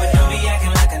 hey, but don't be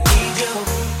acting like I need you.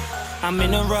 I'm in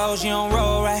the rose, you don't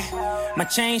roll right. My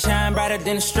chain shine brighter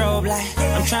than a strobe light.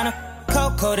 I'm tryna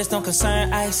Coco, this don't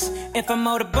concern ice. If I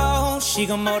motorboat, she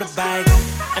gon' motorbike.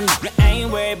 I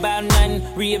ain't worried about nothing.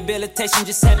 Rehabilitation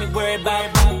just had me worried about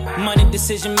money.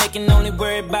 Decision making, only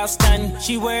worried about stunting.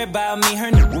 She worried about me,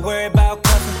 her nigga worried about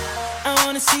cuffing. I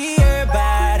wanna see her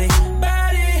body.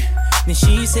 Then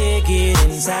she said, get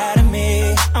inside of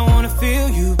me. I wanna feel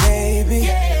you, baby.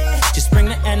 Just bring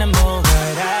the animal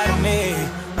right out of me.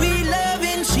 We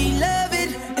loving, she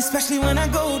loving, especially when I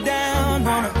go down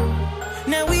on her.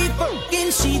 Now we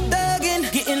fucking, she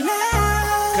thuggin', getting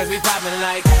loud. Cause we poppin'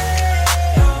 like,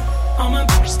 hey, oh. All my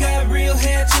bitches got real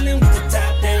hair, chillin' with the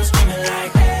top down, screaming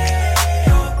like, hey,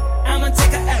 oh. I'ma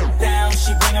take her out down,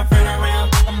 she bring her friend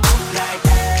around, I'm both like,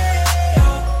 hey,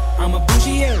 oh. I'm a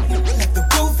bougie area, like the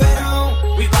roof at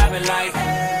home. We poppin' like,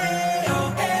 hey, oh,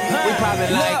 hey, we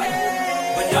poppin' like,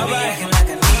 but don't be acting like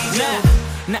I need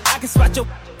you. Now I can spot your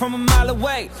from a mile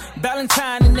away.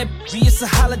 Valentine and that bitch, it's a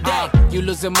holiday. You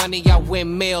losing money, I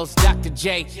win meals. Dr.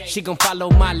 J, she gon'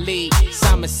 follow my lead.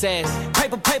 Simon says,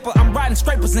 paper, I'm riding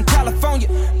scrapers in California.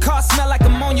 Car smell like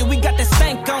ammonia, we got that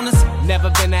stank on us. Never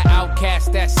been an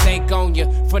outcast, that stank on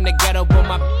you. From the ghetto, but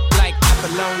my like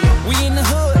Apollonia. We in the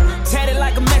hood, tatted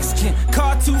like a Mexican.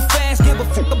 Car too fast, give a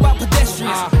fuck about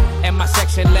pedestrians. And my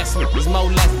section less niggas, more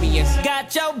lesbians.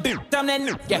 Got your bitch, I'm that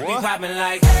nigga. Yeah, we poppin'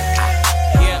 like,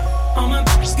 yeah. All my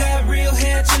bitches got real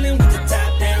hair, chillin' with the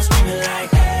top down, screaming like,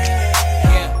 hey,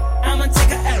 yeah. I'ma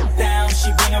take her out down,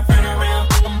 she bring her friend around,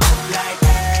 I'm both like,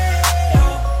 hey,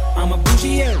 oh. I'm a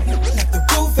bougie area, like the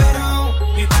roof at home.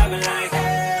 We poppin' like,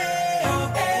 hey,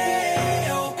 oh, hey,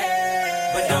 oh,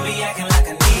 hey, but don't be acting like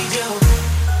I need you.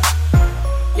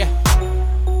 Yeah,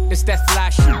 this that fly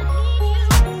shit.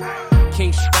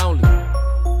 King shit only.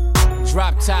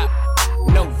 Drop top,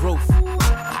 no roof.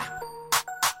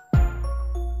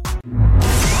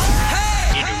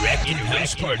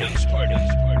 Interactive House Party.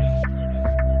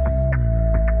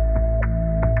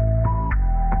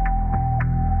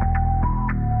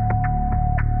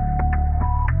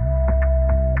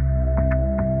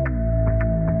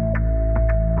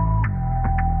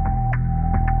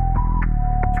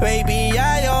 Baby,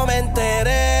 ya yo me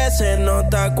enteré, se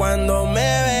nota cuando me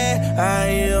ves.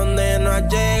 Ahí donde no has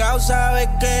llegado, sabes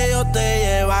que yo te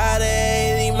llevaré.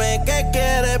 Y dime qué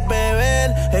quieres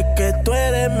beber, es que tú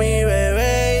eres mi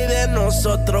bebé. Y de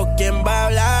nosotros, ¿quién va a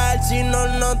hablar si no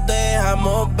nos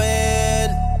dejamos ver?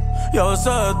 Y a veces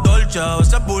es dolce, a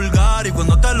veces es vulgar. Y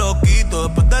cuando te lo quito,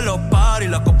 después de los paris,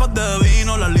 las copas de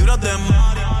vino, las libras de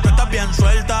mar. Tú estás bien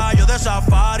suelta, yo de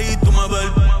safari. Tú me ves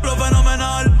lo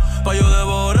fenomenal, pa' yo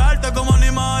devorarte como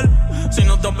animal. Si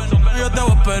no te pena, yo te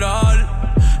voy a esperar.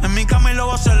 En mi cama y lo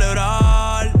voy a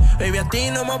celebrar. Baby, a ti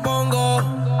no me pongo,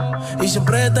 y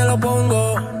siempre te lo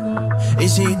pongo. Y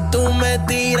si tú me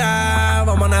tiras,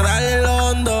 vamos a nadar en lo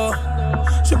hondo.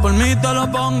 Si por mí te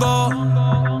lo pongo,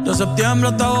 de septiembre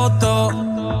hasta agosto.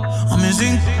 A mí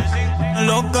sin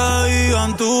lo que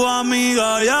digan tu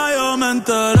amiga, ya yo me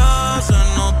enteré. Se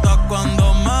nota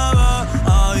cuando me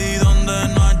ves, ahí donde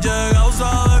no has llegado,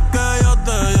 sabes que yo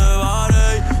te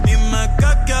llevaré. Dime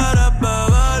qué quieres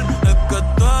beber, es que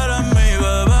tú eres mi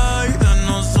bebé. Y de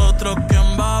nosotros,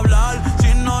 ¿quién va a hablar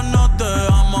si no nos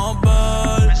dejamos ver?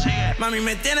 Mami,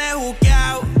 me tienes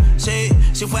juqueado, sí.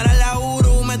 Si fuera la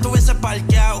Uru, me tuviese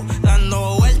parqueado,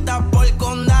 dando vueltas por el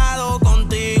condado,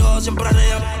 contigo siempre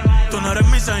arriba. Tú no eres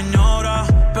mi señora,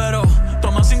 pero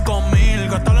toma 5,000,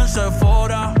 gástalo en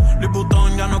Sephora. Louis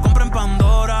Vuitton ya no compra en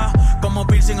Pandora, como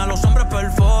piercing a los hombres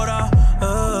perfora.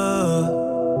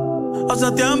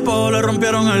 Hace tiempo le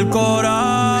rompieron el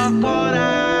cora.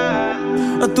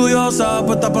 Estudiosa,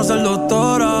 puesta para ser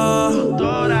doctora,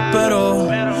 pero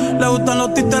le gustan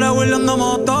los títeres huirleando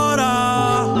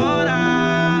motora.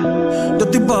 Yo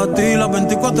estoy pa' ti las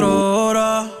 24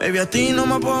 horas. Baby, a ti no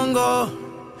me pongo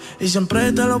y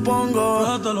siempre te lo pongo.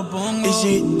 Y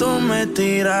si tú me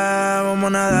tiras, vamos a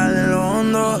nadar en lo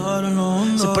hondo.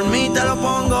 Si por mí te lo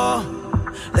pongo,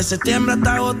 de septiembre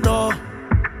hasta agosto.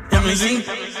 Y a mí sí,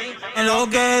 en lo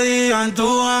que digan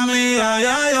tus amigas,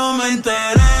 ya yo me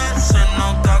enteré. Se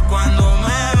nota cuando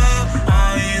me ves,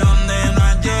 ahí donde no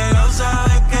has llegado,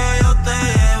 sabes que yo te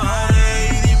llevaré.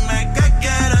 Y dime qué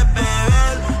quieres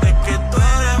beber, es que tú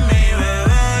eres mi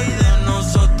bebé. Y de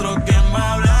nosotros, ¿quién va a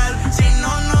hablar? Si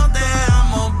no nos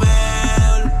dejamos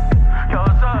ver. Yo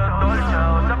soy dolce, yo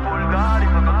soy pulgar, y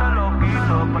cuando te lo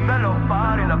quito, después de los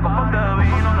paris, las copas de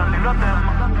vino, las libras de más.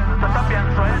 Tú estás bien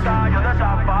suelta, yo de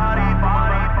esa party. Pa'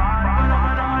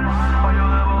 yo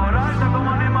devorarte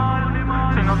como animal.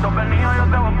 Si no te has venido, yo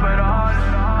te voy a esperar.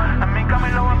 En mi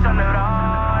camino lo voy a celebrar.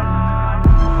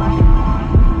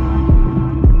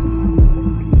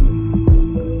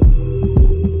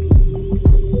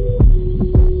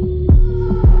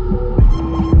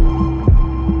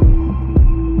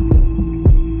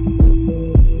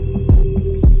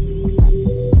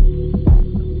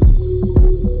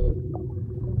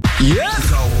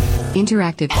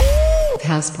 Interactive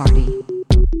House Party.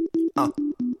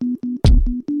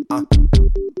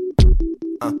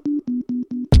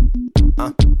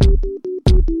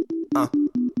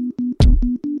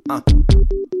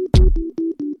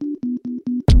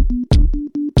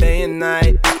 Day and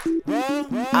night,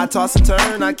 I toss and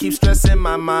turn, I keep stressing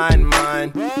my mind.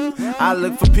 I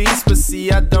look for peace, but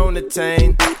see I don't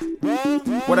attain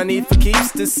what I need for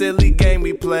keeps this silly game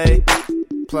we play.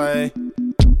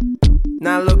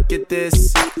 Now look at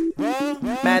this,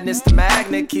 madness the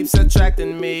magnet keeps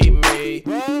attracting me.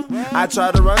 I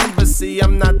try to run, but see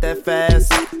I'm not that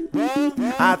fast.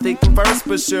 I think I'm first,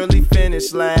 but surely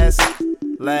finish last.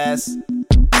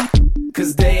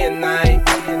 Cause day and night,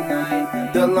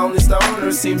 the lonely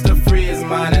stoner seems to free his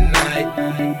mind at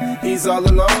night. He's all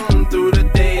alone through the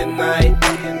day and night.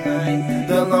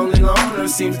 The lonely loner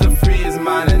seems to free his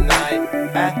mind at night.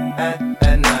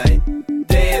 At night,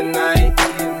 day and night.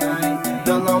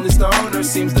 The lonely stoner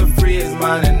seems to free his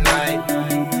mind at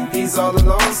night. He's all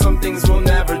alone, some things will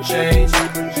never change.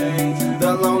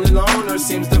 The lonely loner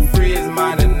seems to free his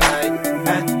mind at night.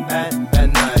 At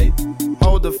night,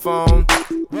 hold the phone.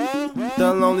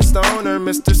 The lonely stoner,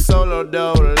 Mr. Solo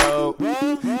Dolo.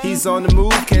 He's on the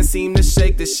move, can't seem to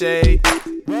shake the shade.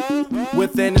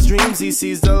 Within his dreams, he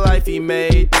sees the life he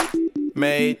made.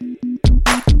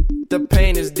 The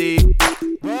pain is deep.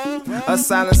 A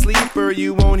silent sleeper,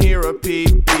 you won't hear a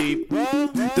peep.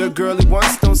 The girl he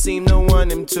wants don't seem to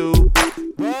want him to.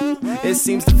 It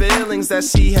seems the feelings that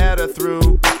she had her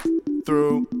through.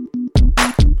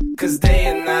 Cause day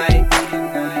and night,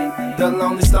 the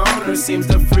lonely stoner seems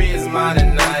to free his mind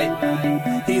at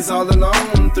night. He's all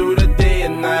alone through the day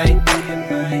and night.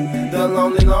 The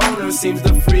lonely loner seems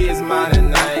to free his mind at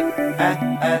night.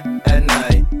 At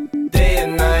night, day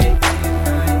and night.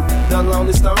 The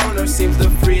lonely stoner seems to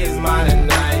free his mind at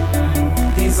night.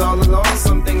 He's all alone,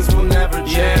 some things will never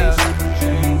change.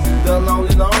 The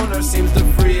lonely loner seems to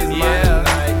free his mind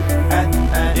at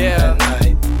night. At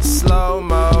night,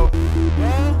 slow-mo.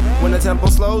 When the tempo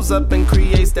slows up and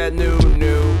creates that new.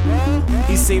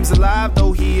 He seems alive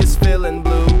though he is feeling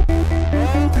blue.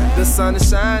 The sun is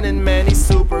shining, man, he's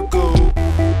super cool.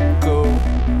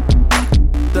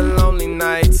 The lonely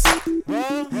nights,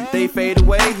 they fade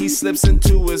away, he slips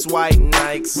into his white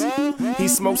Nikes. He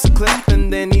smokes a clip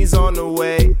and then he's on the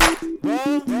way.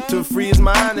 To free his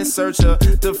mind and search her.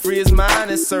 To free his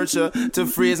mind and search her. To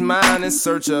free his mind and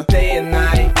search her. Day and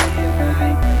night,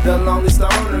 the lonely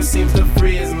stoner seems to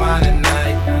free his mind at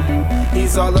night.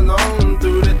 He's all alone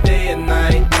through the day and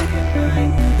night.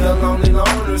 The lonely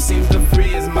loner seems to free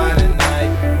his mind at night.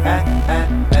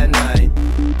 At night,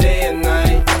 day and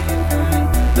night.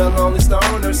 The lonely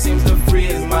stoner seems to free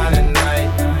his mind at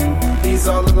night. He's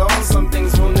all alone, some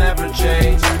things will never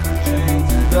change.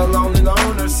 The lonely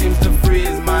loner seems to free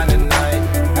his mind at night.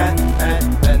 At night.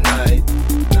 At night.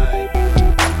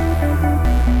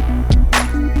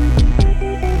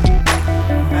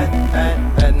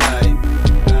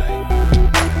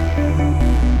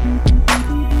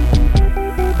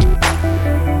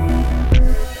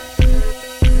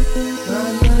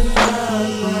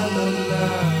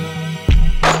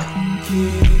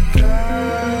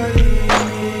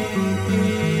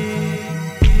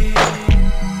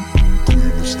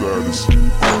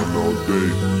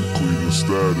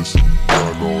 Status,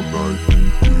 grind all night,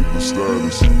 Cleveland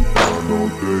status, grind all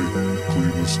day,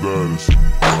 Cleveland status,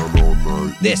 grind all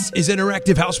night. This is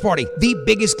Interactive House Party, the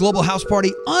biggest global house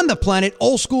party on the planet.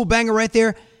 Old school banger right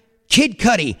there. Kid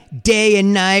Cudi, Day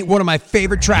and Night, one of my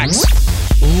favorite tracks.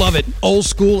 Love it. Old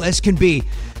school as can be.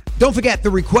 Don't forget, the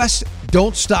requests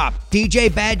don't stop. DJ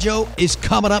BadJoe is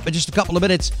coming up in just a couple of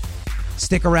minutes.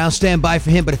 Stick around, stand by for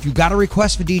him. But if you got a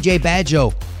request for DJ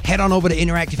BadJoe, head on over to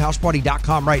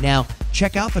interactivehouseparty.com right now.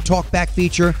 Check out the talkback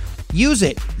feature. Use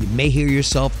it. You may hear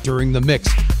yourself during the mix.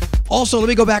 Also, let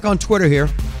me go back on Twitter here.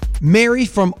 Mary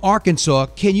from Arkansas,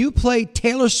 can you play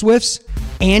Taylor Swift's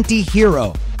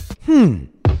Anti-Hero?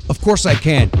 Of course I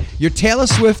can. Your Taylor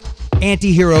Swift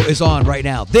Anti-Hero is on right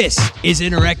now. This is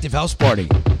Interactive House Party.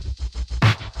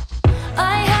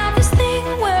 I have this thing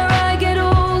where I get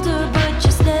older, but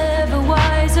just never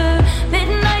wiser.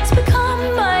 Midnights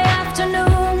become my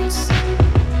afternoons.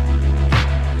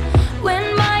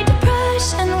 When my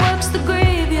depression works the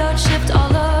graveyard shift,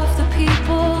 all of the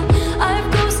people I've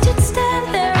ghosted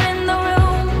stand there in the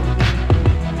room.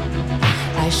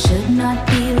 I should not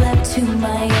be left to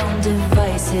my own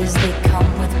devices. They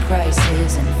come with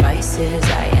prices and vices.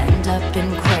 I end up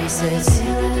in crisis.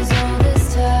 All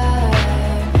this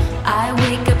time I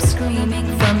wake up screaming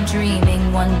from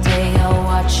dreaming. One day I'll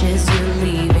watch as you're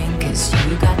leaving, 'cause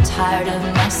you got tired of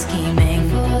my scheming.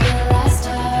 For the last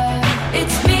time,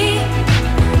 it's me.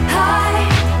 Hi,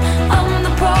 I'm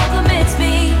the problem, it's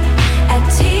me. At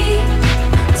tea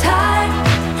time,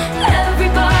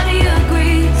 everybody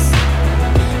agrees.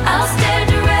 I'll stare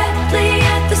directly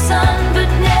at the sun, but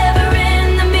never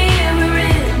in the mirror.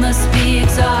 It must be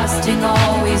exhausting,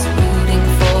 always rooting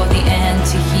for the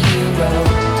anti-hero.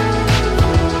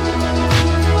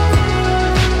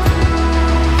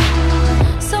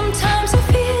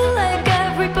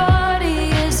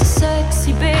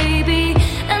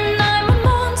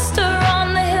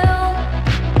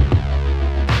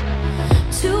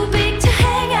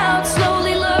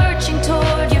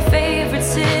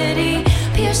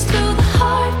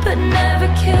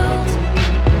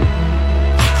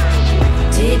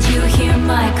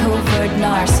 My covert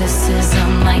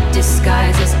narcissism, like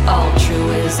disguises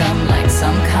altruism, like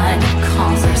some kind of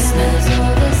consciousness.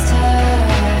 All this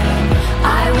time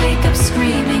I wake up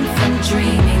screaming from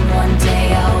dreaming. One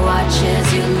day I'll watch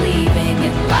as you're leaving,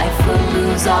 and life will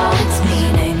lose all its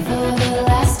meaning. For the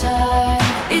last time,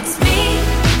 it's me.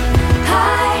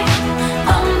 Hi,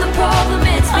 I'm the problem,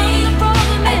 it's me.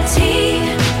 At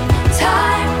tea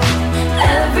time,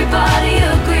 everybody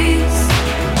agrees.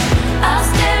 I'll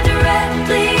stare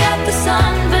directly at the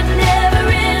sun, but never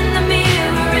in the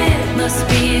mirror. It must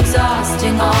be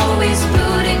exhausting, always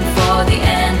rooting for the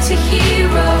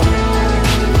anti-hero.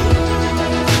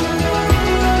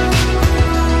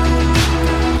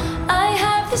 I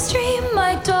have this dream,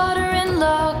 my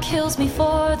daughter-in-law kills me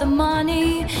for the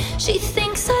money. She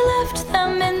thinks I left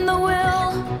them in the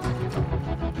will.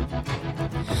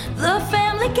 The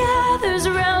family gathers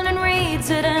around and reads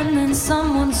it, and then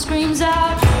someone screams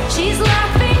out, she's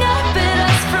laughing up at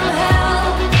us from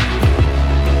hell.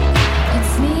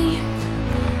 It's me.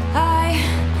 I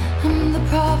am the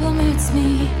problem. It's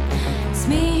me. It's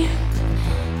me.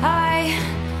 I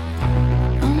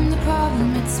am the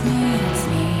problem. It's me. It's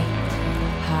me.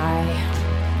 Hi.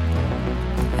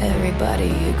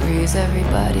 Everybody agrees.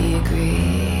 Everybody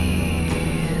agrees.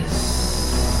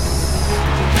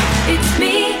 It's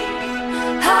me.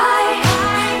 Hi,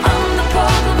 I'm the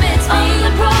problem, it's me. I'm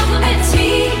the problem, it's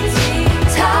me.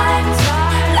 Times,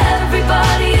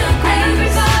 everybody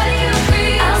agrees.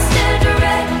 I'll stare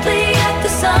directly at the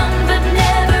sun, but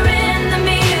never in the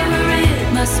mirror.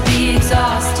 It must be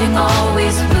exhausting,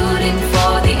 always rooting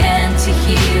for the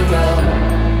anti-hero.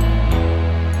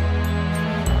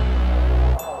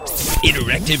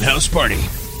 Interactive House Party.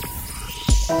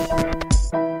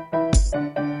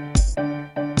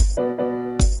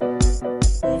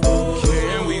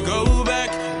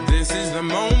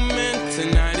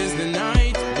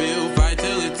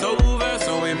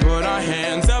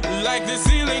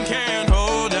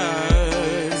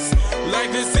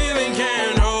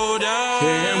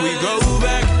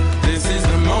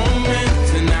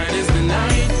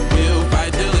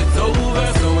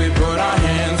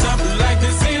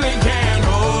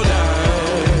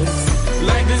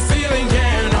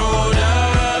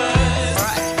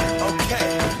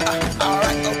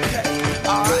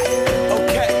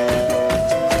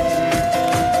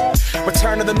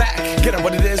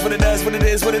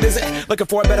 What it isn't. Looking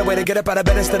for a better way to get up out of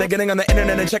bed instead of getting on the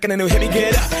internet and checking a new hit. Me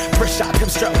get up, first shot, come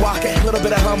strut walking. A little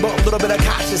bit of humble, a little bit of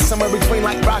cautious. Somewhere between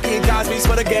like Rocky and Cosby's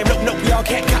for the game. Nope, y'all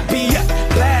can't copy yet.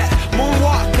 Glad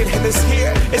moonwalking, and this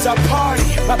here is our party.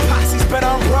 My posse's been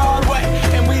on Broadway,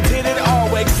 and we did it all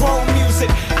way. Grown music,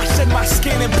 I shed my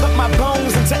skin and put my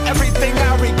bones into everything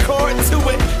I record to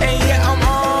it. And yeah, I'm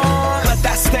on. Let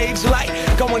that stage light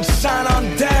go and shine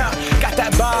on down.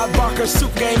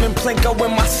 suit game and Plinko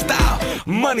in my style.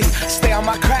 Money, stay on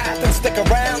my craft and stick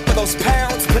around for those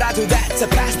pounds. But I do that to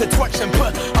pass the torch and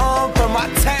put on for my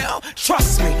town.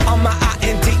 Trust me, on my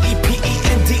INDEPENDENT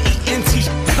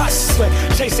hustling,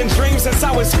 chasing dreams since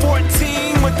I was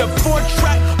 14 with the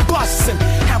 4-track bustin'.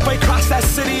 Halfway across that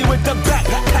city with the back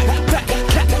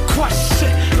crush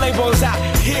shit. Labels out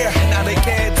here, now they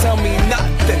can't tell me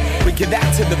nothing. We give that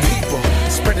to the people,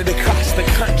 spread it across the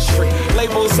country.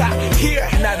 Labels out here,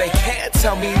 now they can't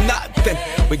tell me nothing.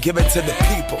 We give it to the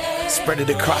people, spread it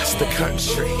across the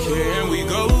country. Here we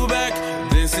go back,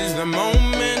 this is the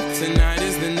moment, tonight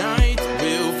is the night.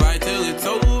 We'll fight till it's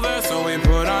over, so we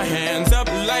put our hands up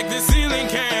like the ceiling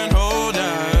can't hold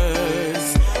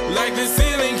us. Like the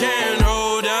ceiling can't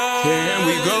hold us. Here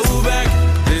we go back,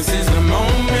 this is the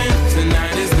moment,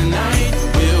 tonight is the night.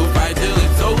 We'll fight till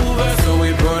it's over, so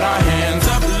we put our hands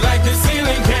up like the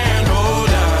ceiling can't hold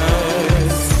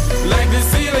us. Like the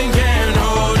ceiling can't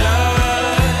hold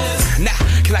us. Now,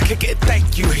 can I kick it?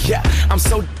 Thank you, yeah, I'm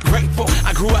so grateful.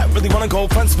 I grew up really wanna go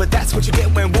fronts, but that's what you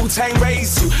get when Wu-Tang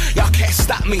raised you. Y'all can't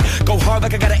stop me, go hard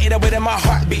like I got an 808 in my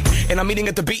heartbeat. And I'm eating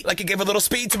at the beat like it gave a little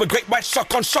speed to a great white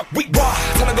shark on shark week. Raw,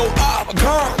 time to go up,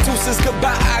 gone, deuces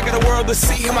goodbye. I got a world to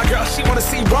see, and my girl, she wanna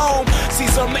see Rome.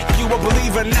 Caesar make you a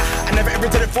believer, nah, I never ever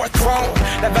did it for a throne.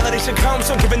 That validation comes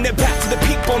from giving it back to the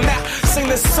people. Now, sing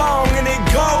this song and it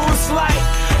goes like,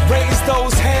 raise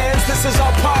those hands, this is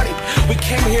our party. We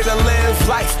came here to live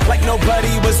life like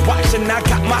nobody was watching. I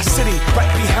got my city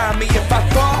right behind me. If I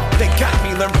fall, they got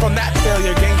me. Learn from that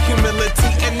failure, gain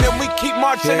humility, and then we keep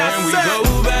marching. Can we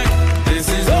go back? This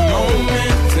is the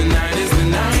moment, tonight is the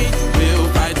night. We'll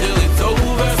fight till it's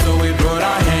over, so we put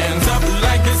our hands up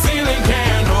like the ceiling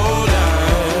can't hold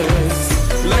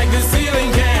us. Like the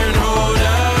ceiling can't hold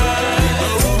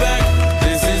us. Go back,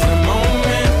 this is the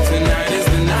moment, tonight is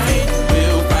the night.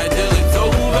 We'll fight till it's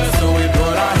over, so we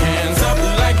put our hands up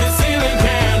like the ceiling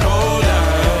can't hold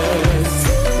us.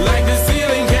 Like the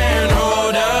ceiling can't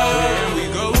hold us. Can we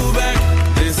go back?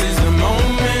 This is the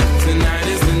moment, tonight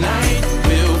is the night.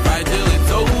 We'll fight till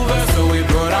it's over, so we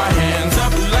put our hands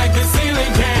up like the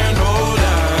ceiling can't hold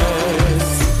us.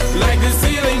 Like the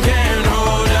ceiling can't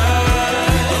hold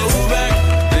us. Go back,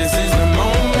 this is the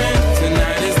moment,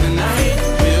 tonight is the night.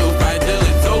 We'll fight till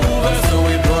it's over, so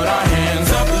we put our hands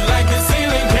up like the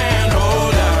ceiling can't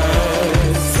hold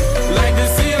us. Like the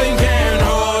ceiling can't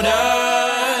hold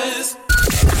us.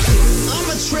 I'm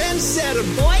a trendsetter,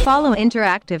 boy. Follow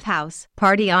Interactive House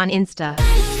Party on Insta.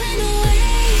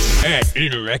 At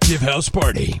Interactive House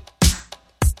Party.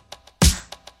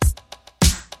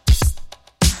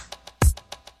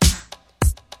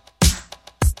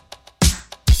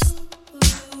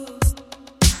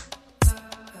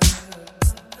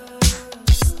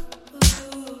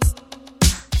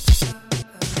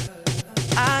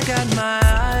 I got my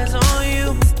eyes on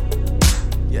you.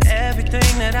 You're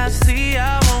everything that I see.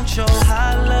 I want your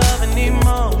high love and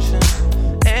emotion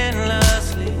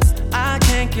endlessly. I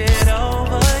can't get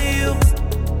over you.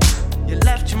 You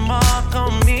left your mark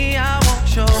on me. I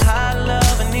want your high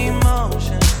love and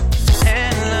emotion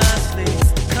endlessly.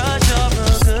 'Cause you're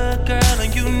a good girl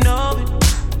and you know it.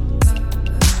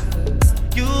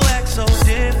 You act so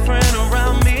different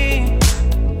around me.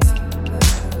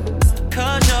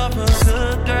 'Cause you're a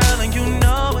good girl and you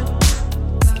know it.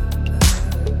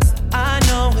 I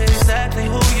know exactly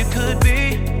who you could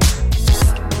be.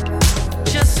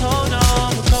 Just hold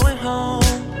on, we're going home.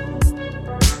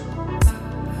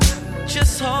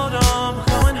 Just hold on, we're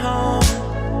going home.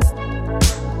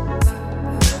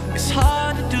 It's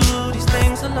hard to do these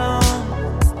things alone.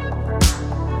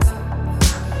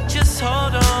 Just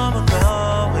hold on, we're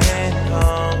going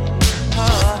home.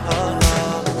 Oh, oh,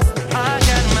 oh. I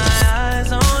got my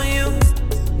eyes on you.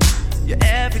 You're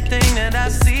everything that I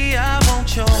see. I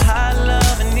want your high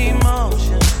love and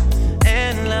emotion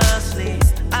endlessly.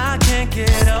 I can't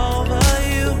get over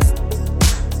you.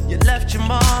 You left your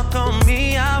mark on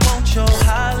me. I want your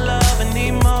high love and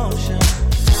emotion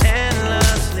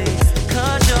endlessly.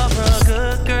 'Cause you're a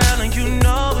good girl and you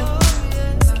know it.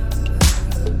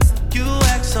 You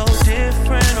act so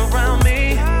different around me.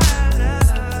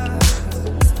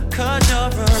 'Cause you're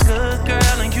a good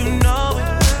girl and you know it.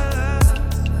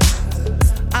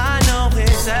 I know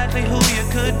exactly who you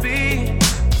could be.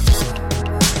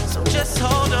 So just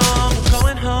hold on, we're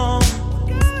going home.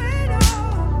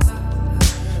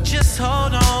 Just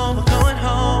hold on, we're going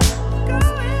home.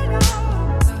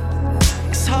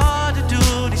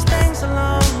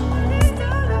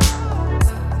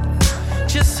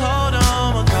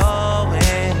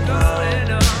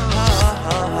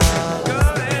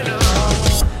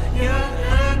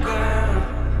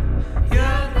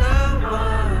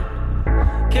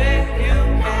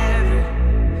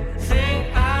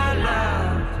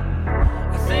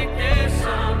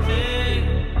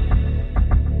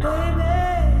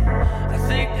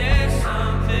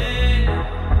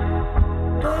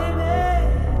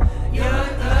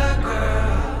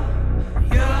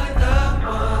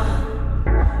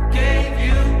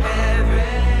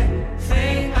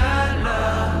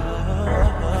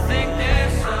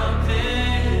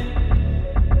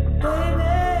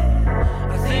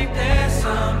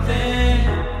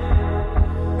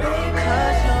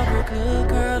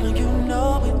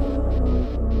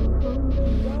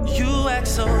 act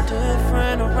so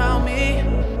different around me.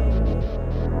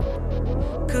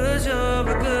 'Cause you're a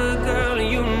good girl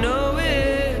and you know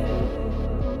it.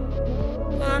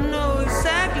 I know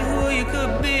exactly who you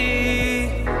could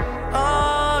be.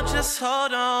 Oh, just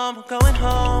hold on, we're going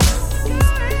home.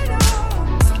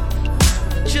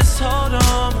 Just hold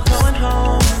on, we're going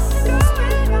home.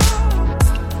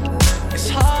 It's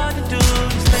hard to do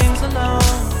these things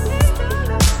alone.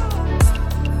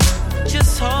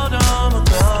 Just hold on, we're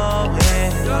going home.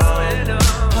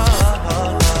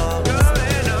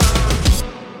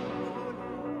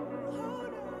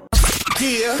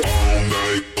 Yeah. All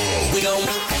night long. We gon'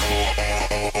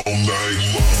 all night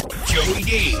long. Joey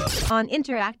D. On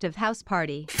Interactive House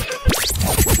Party.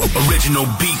 Original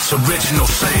beats, original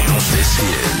sounds. This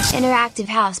is Interactive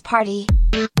House Party.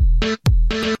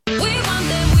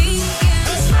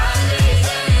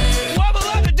 Wobble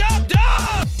up and dub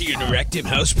dub. The Interactive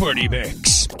House Party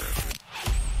mix.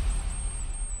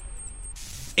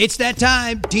 It's that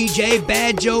time. DJ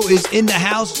BadJoe is in the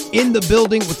house, in the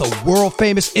building with the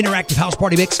world-famous Interactive House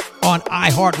Party mix on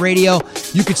iHeartRadio.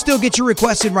 You can still get your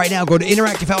requests in right now. Go to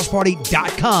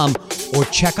interactivehouseparty.com or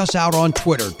check us out on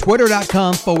Twitter.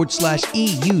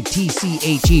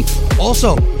 Twitter.com/EUTCHE.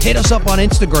 Also, hit us up on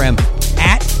Instagram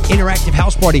at Interactive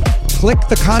House Party. Click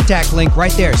the contact link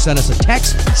right there. Send us a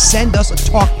text. Send us a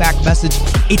talkback message.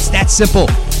 It's that simple.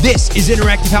 This is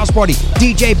Interactive House Party.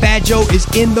 DJ BadJoe is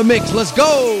in the mix. Let's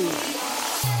go.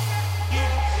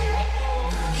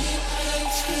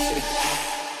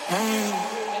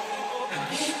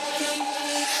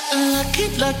 Lucky,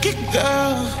 lucky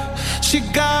girl. She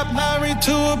got married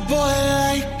to a boy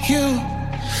like you.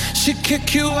 She'd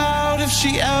kick you out if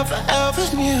she ever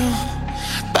knew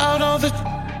about all the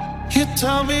you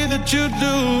tell me that you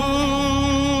do.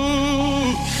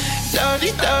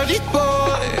 Dirty, dirty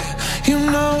boy. You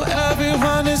know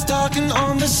everyone is talking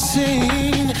on the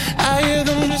scene. I hear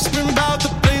them whispering about the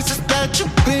places that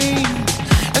you've been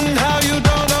and how you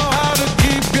don't know how to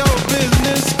keep your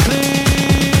business clean.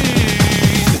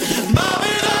 Mom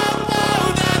it up,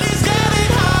 oh, daddy's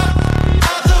getting hot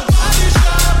at the body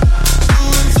shop,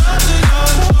 doing something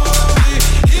unholy.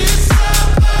 He's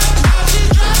up back, now she's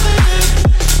dropping it.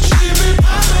 She be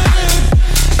popping it,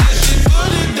 yeah, she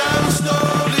put it down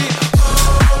slowly.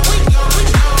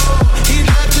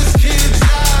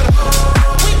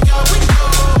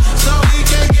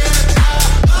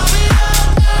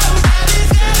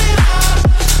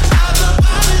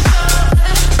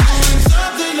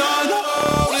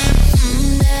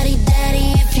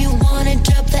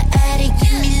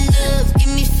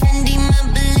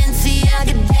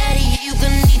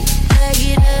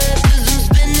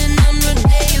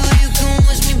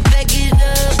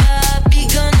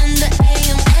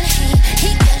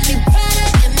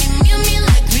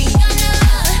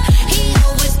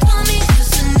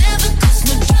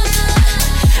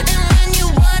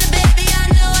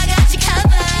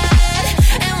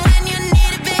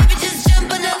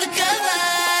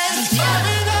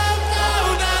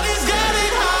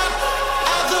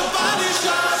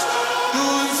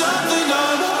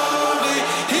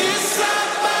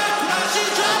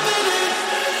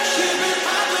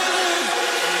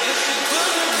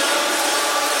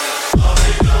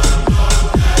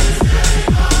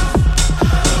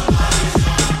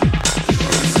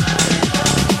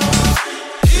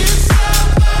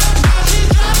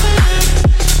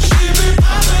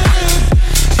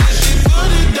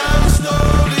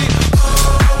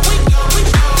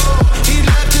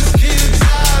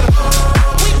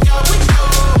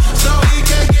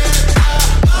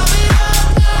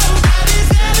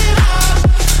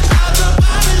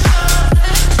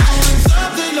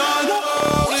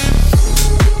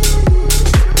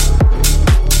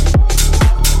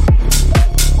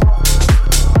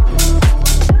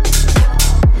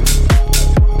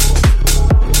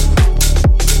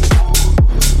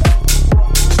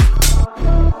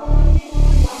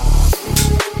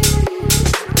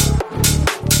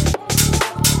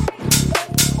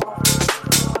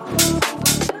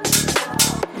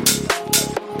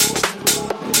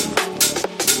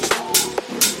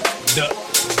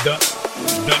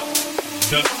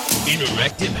 The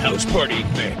Interactive House Party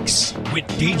mix with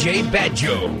DJ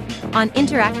BadJoe on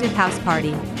Interactive House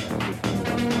Party.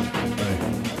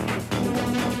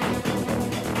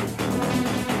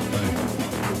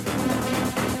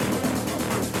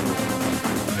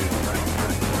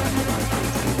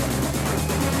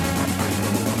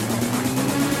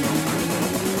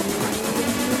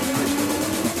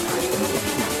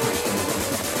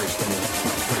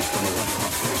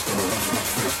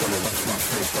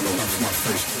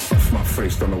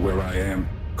 Don't know where I am,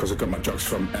 cause I got my drugs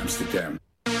from Amsterdam.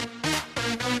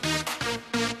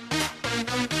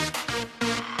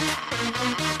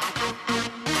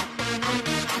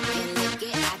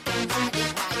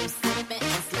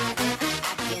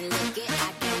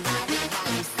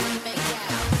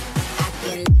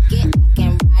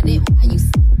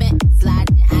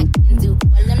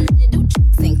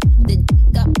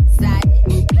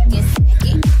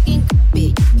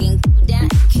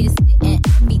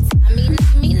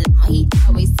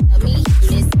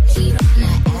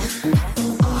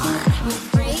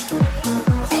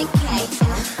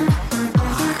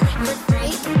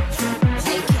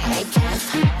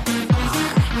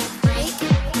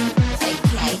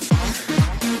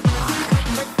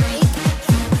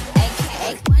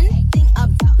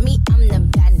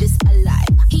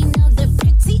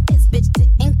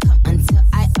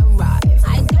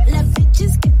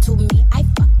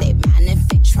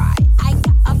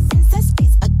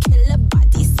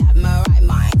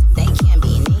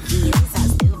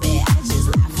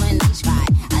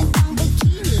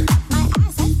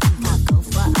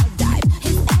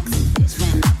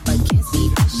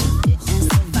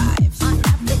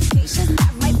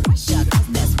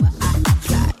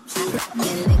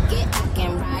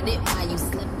 ride it while you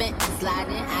slipping and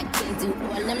sliding. I can do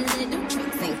all them little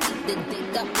tricks and keep the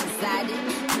dick up inside it.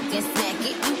 You can smack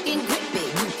it, you can grip it,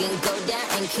 you can go down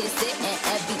and kiss it. And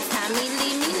every time he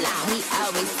leave me alone, he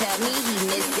always tell me he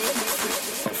miss it.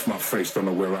 Off my face, don't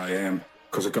know where I am,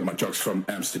 cause I got my drugs from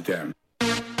Amsterdam.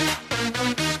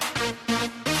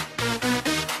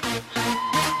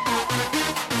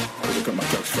 Cause I got my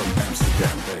drugs from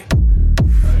Amsterdam, hey.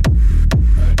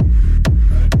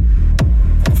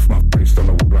 Off my face, don't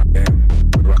know where I am,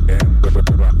 where I am, where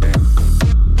I am.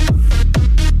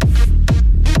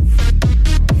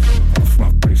 Off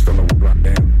my face, don't know where I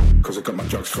am, cause I got my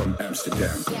drugs from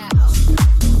Amsterdam.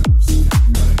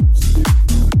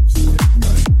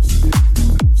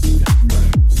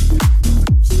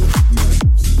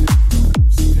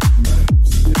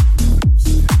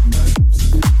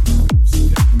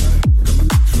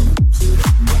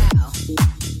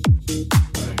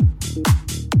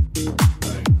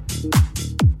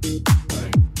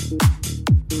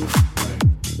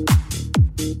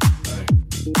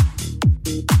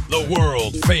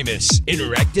 World famous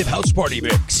interactive house party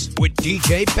mix with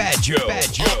DJ BadJoe.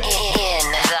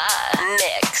 In the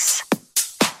mix.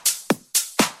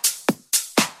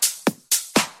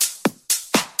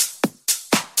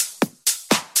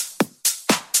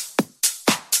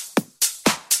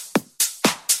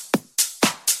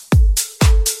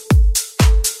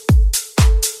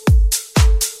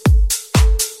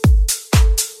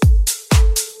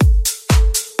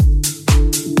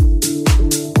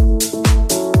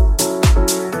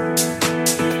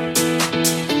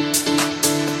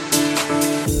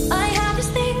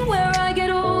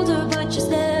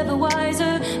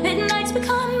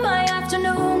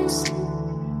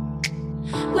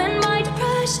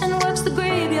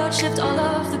 Shift all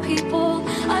of the people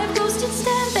I've ghosted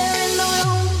stand there in the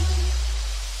room.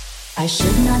 I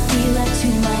should not be left to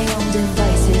my own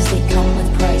devices. They come with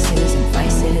prices and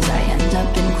vices. I end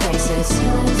up in crisis.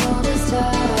 All this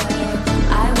time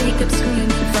I wake up screaming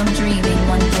from dreaming.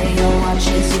 One day you'll watch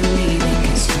as you're leaving,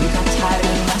 cause you got tired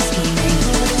of my scheming.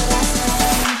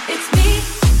 It's me,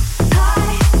 hi,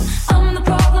 I'm the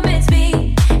problem, it's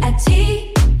me. At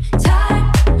tea time,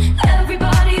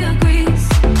 everybody agrees.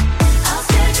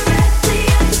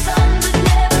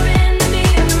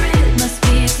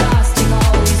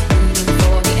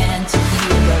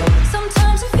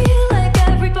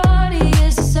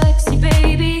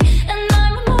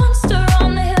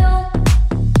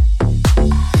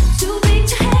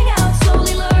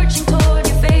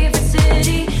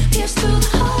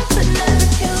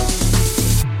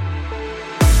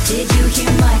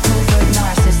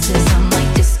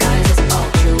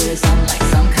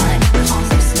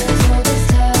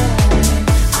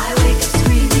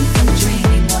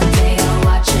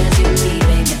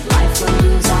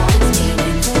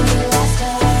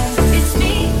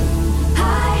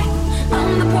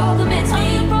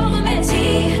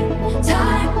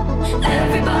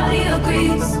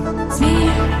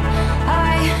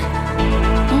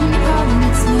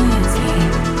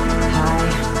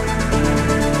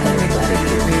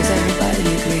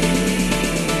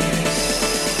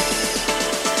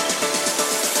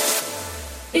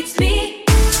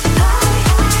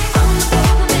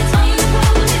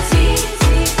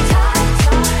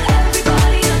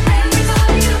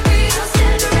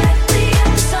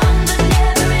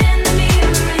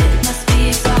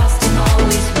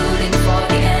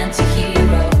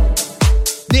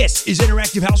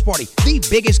 House Party, the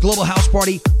biggest global house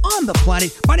party on the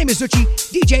planet. My name is eutche,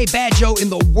 DJ BadJoe in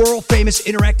the world famous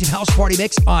interactive house party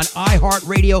mix on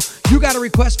iHeartRadio. You got a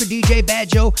request for DJ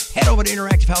BadJoe? Head over to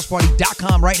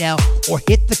interactivehouseparty.com right now or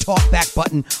hit the talkback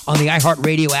button on the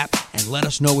iHeartRadio app and let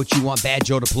us know what you want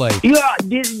BadJoe to play. Yo,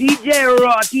 this DJ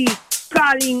Rocky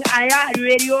calling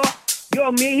iHeartRadio.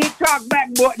 Yo, me hit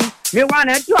talkback button. Me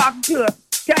wanna talk to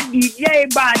DJ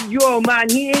BadJoe, man.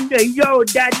 He in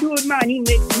the that dude, man. He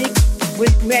mix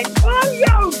with men. Oh,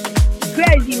 yo!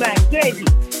 Crazy, man, crazy.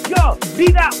 Yo,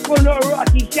 big up for no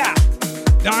Rocky shop.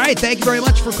 All right, thank you very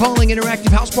much for calling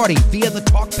Interactive House Party via the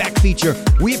Talkback feature.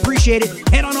 We appreciate it.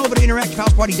 Head on over to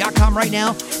interactivehouseparty.com right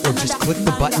now or just click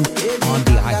the button on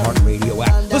the iHeartRadio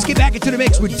app. Let's get back into the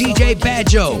mix with DJ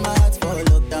BadJoe.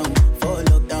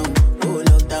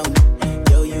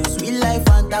 Yo, you sweet life,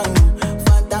 phantom.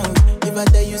 If I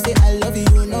tell you, say I love you,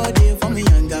 you know they for me,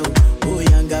 young girl. Oh,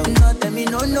 young girl. No, tell me,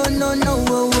 no.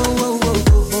 Oh.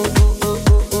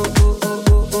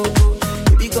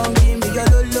 Baby, come give me your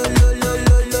lo.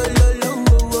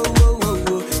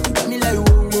 You got me like,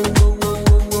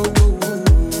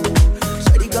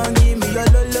 Shawty, come give me your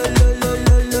lo.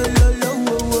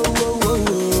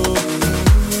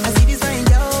 I see this fine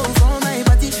girl from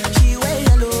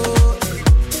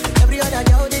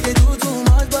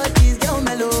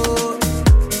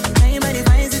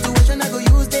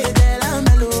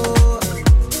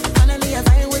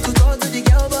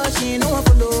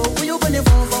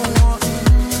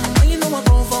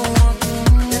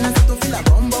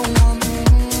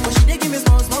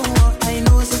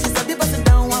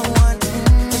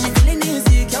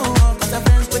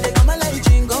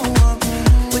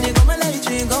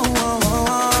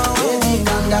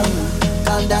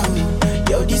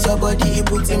Yo, this your body, it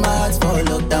puts in my heart for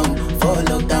lockdown, oh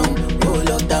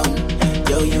lockdown.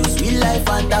 Yo, you sweet life,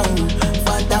 phantom.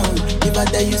 If I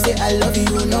tell you say I love you,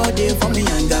 you know they for me,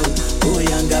 young girl, oh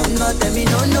young girl. No, tell me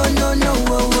no,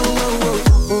 oh.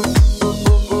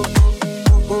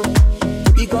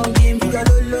 You gon' give me a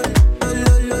lo.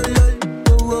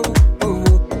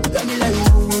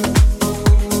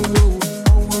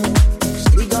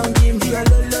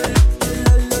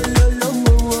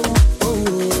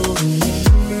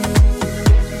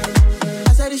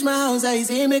 I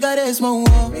say me got a small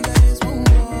wall.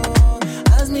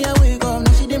 As me I wake up,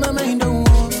 now she did my mind don't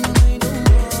walk.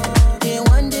 Yeah,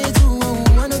 one day two,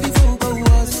 one of you folk go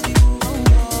was.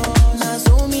 Now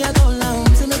so me I don't know,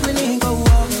 so me really go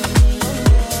walk.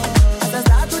 As I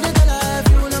start to the color,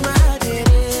 you know my heart it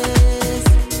is.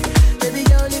 Baby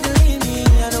girl, if you leave me,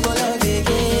 I don't go love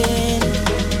again.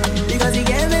 Because you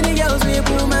get many girls, we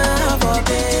put my heart for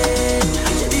pain.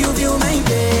 Baby, you feel my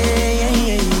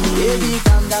pain. Baby,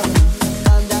 calm down.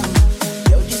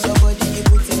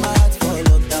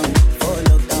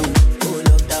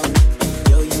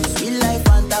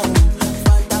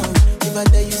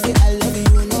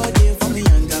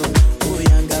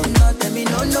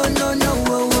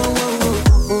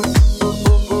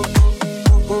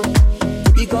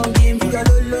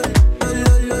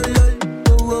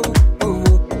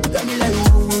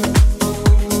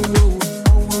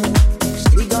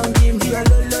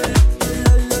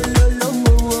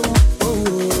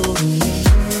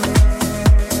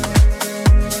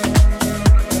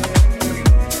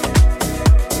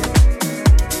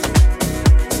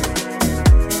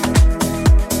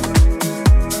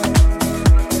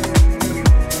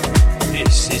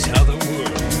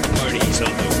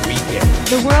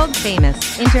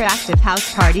 Interactive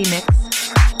House Party Mix.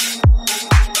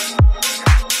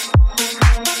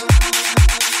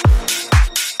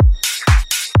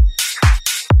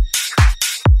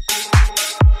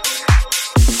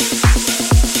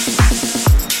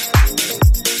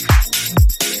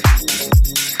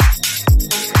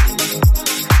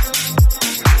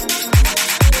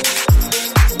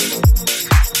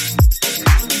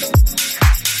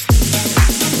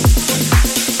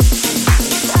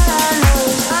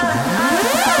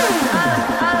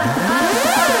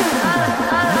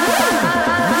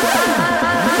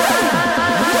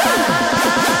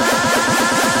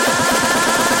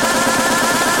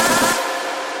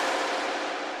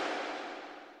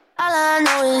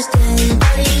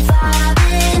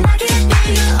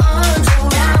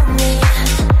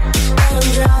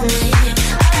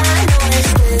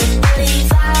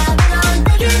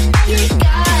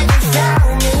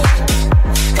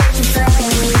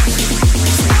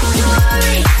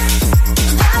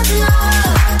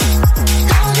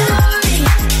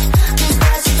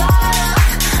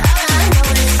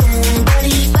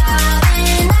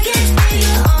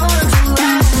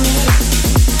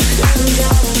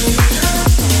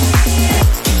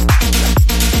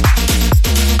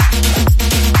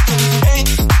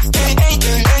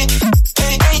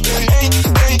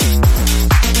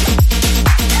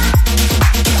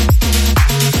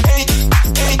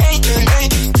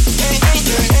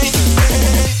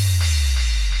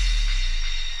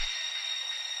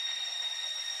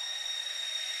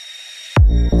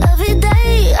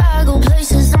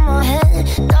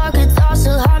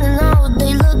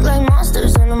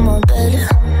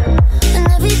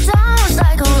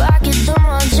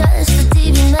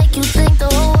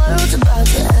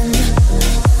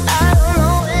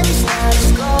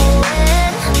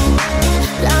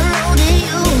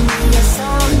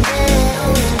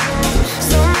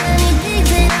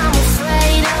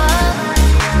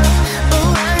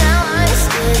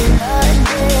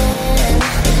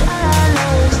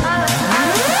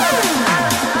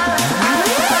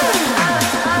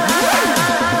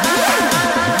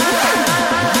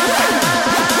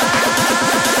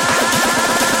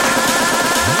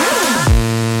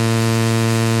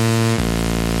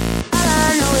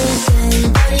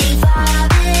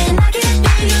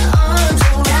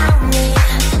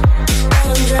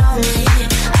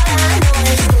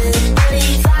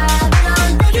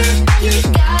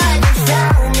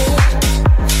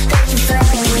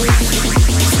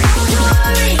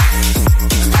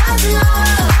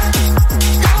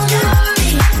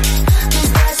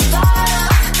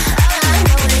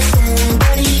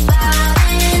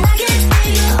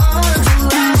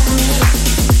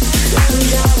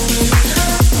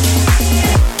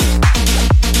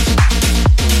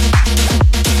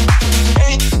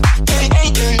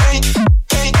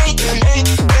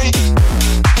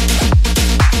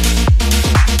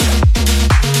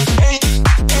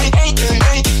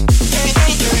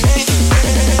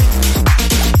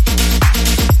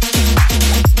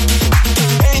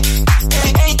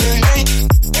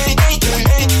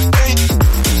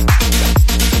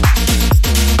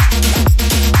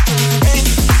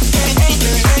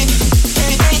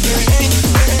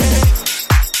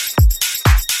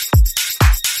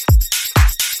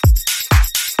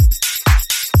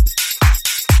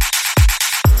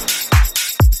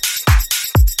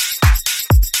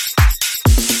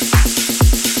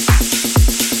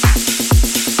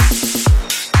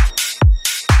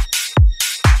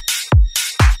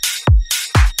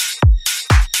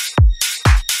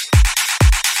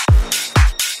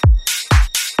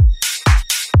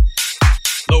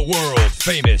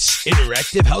 world-famous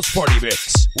interactive house party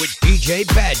mix with DJ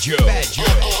BadJoe.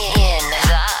 In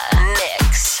the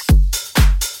mix.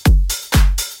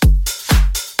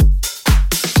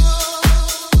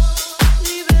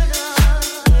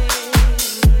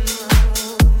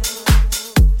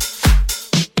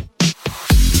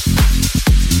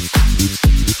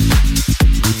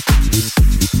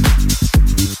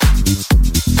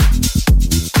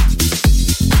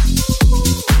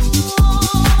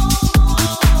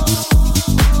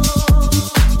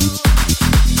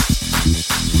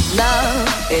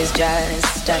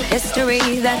 Just a history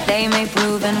that they may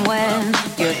prove, and when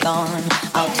you're gone,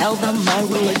 I'll tell them my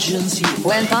religion's you.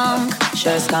 When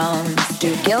punctures comes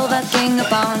to kill the king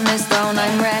upon his throne,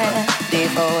 I'm ready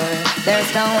for their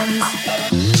stones.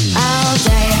 I'll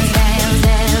dance, dance,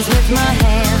 dance with my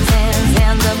hands, hands,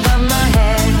 hands above my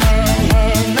head, head,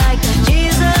 head. Like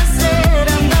Jesus said,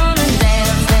 I'm gonna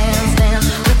dance, dance, dance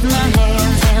with my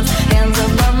hands, hands, hands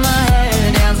above my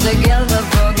head. Dance together,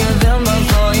 forgive him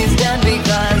before he's dead,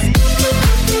 because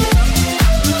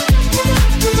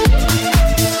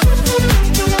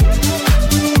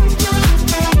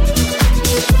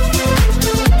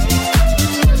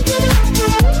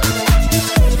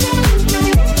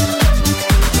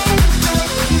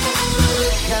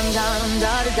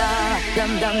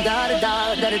dum dum da da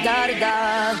da da da da da,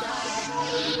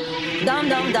 dum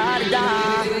dum da da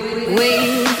da.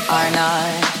 We are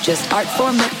not just art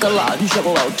for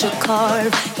Michelangelo to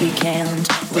carve. He can't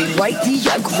rewrite the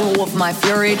aggro of my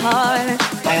fury heart.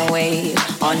 I wait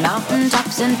on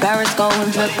mountaintops in Paris,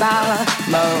 going to power,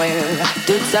 Maria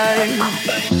to turn.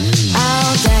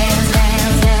 I'll dance,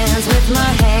 dance, dance with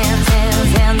my hands,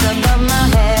 hands, hands above my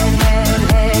head, head,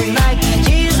 head. Like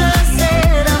Jesus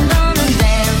said, I'm gonna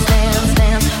dance, dance,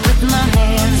 dance with my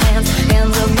hands, hands,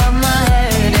 hands above my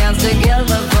head. Dance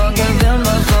together, forgive him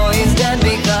before he's dead,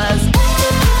 because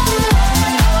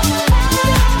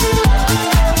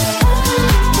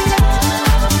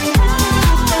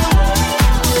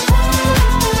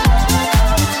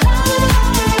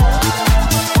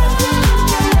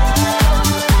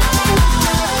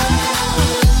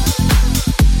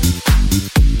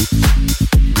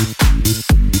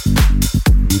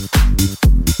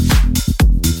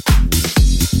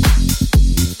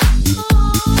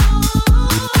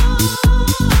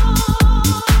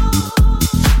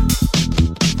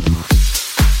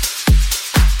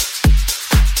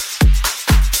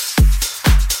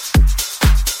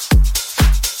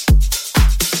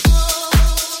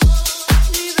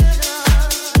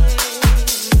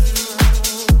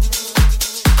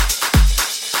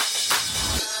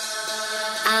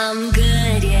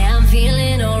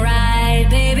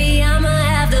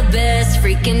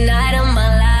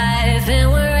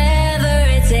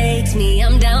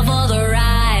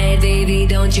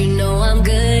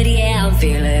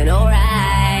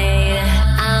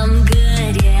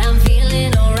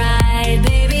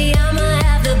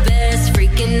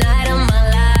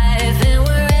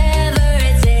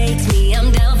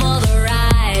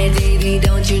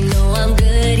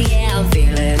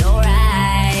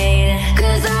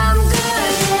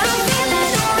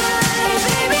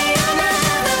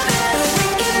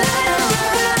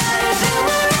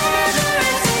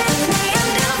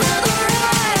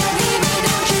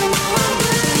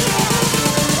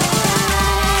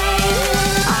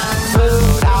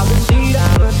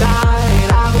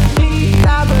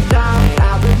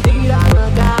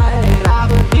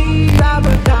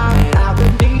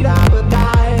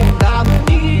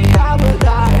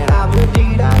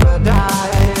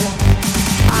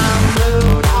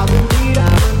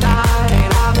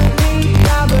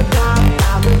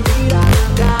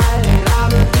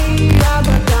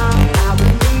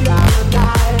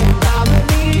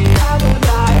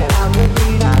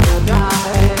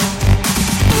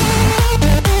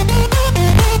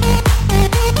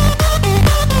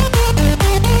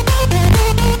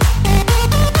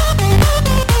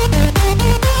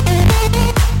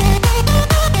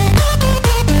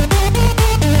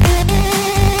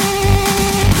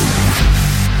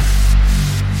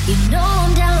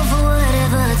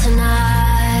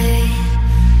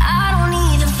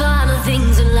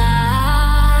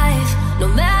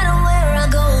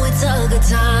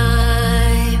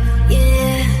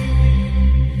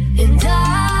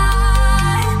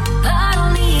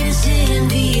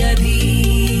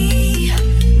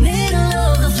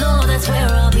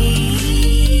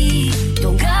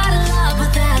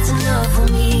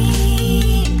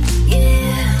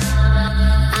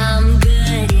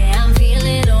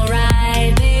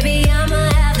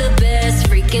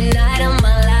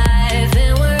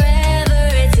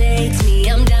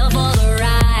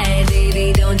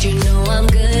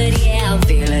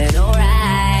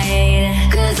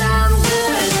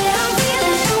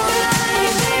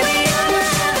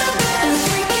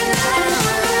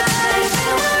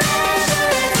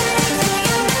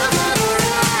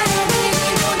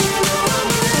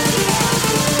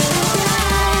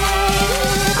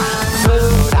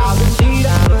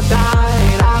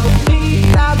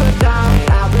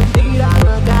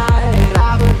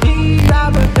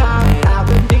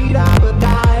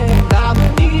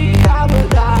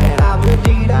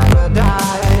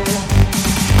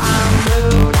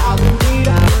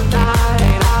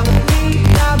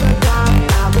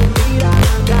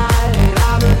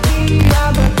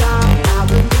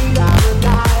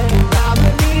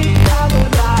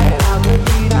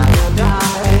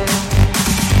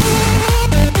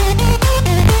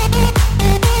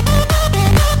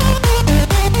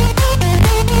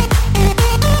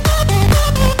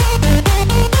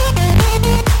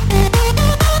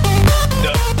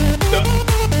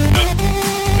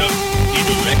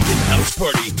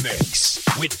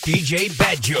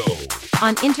BadJoe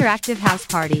on Interactive House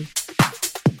Party.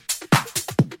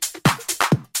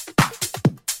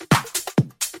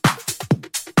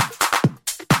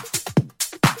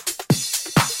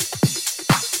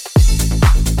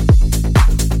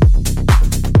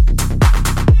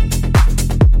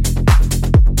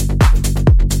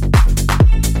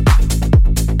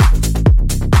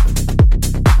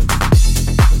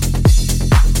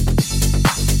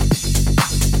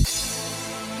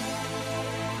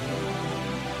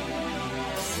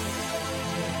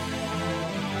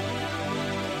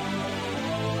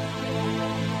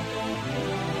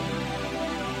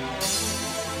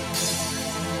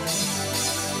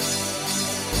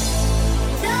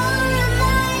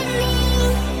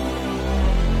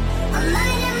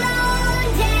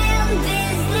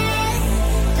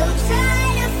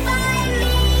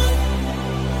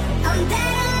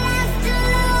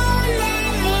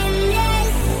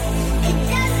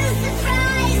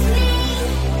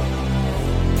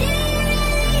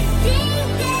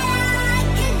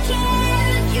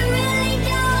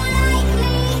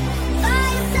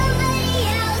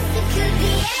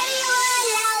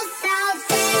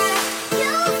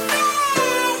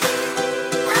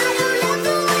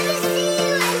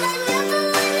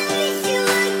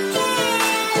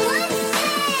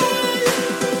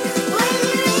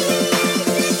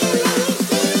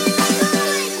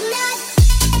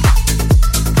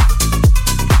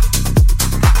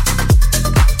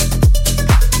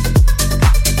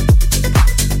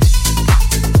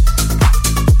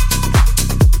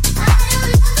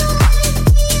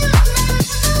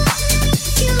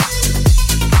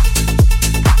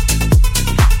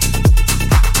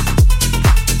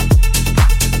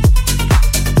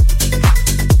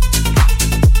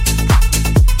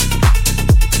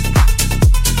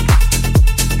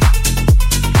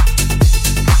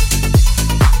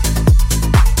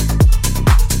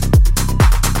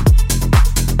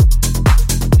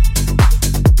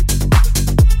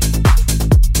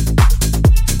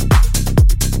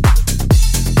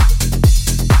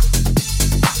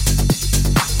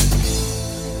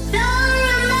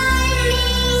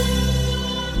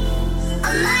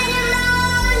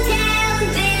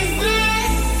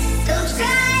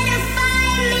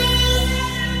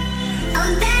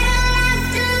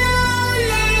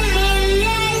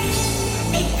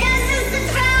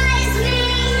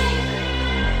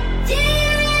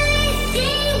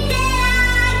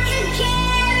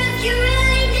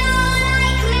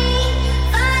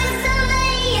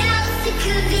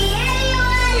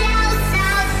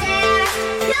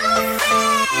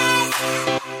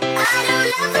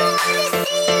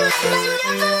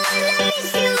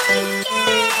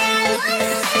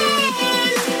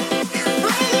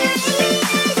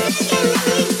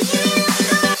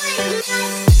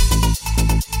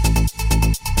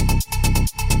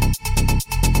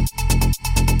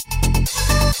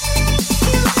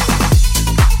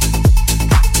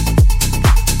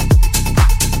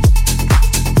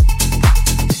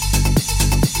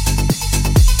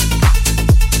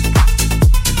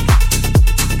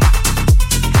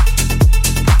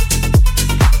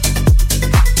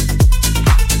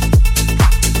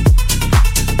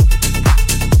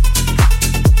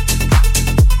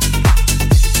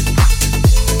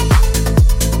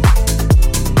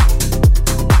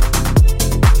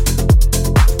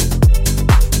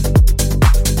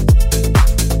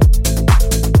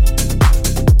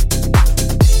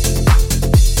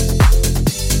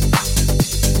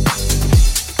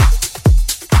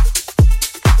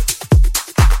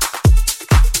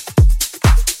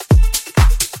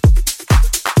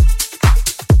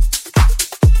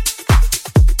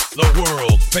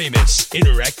 Famous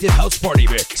Interactive House Party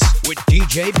Mix with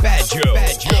DJ BadJoe.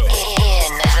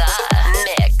 In the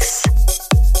mix.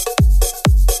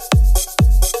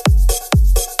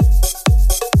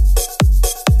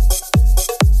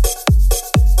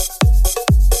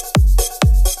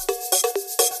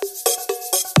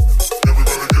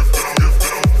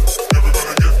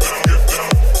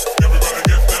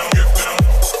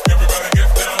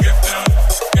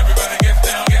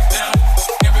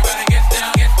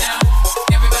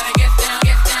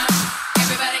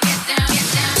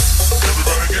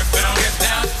 Get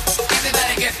down.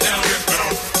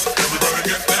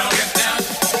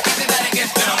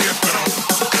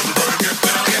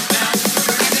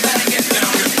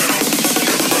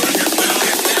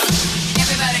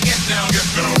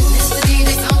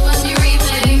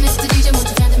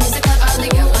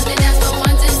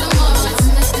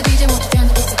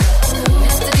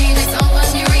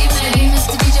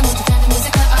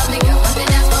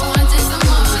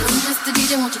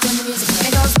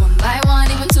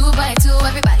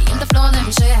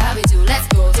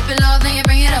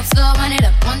 up slow, run it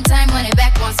up one time, run it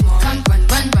back once more. Come run,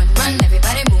 run, run, run,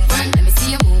 everybody move, run. Let me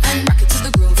see you move and rock it to the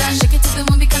groove. Done, shake it till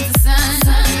the moon becomes the sun.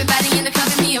 Everybody in the club,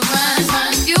 give me a run,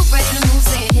 run. If you ready to move,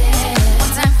 say it. Yeah.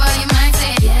 One time for your mind,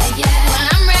 say it. Yeah, yeah. Well,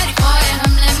 I'm ready for you.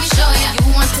 Let me show you. You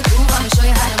want to groove? Wanna show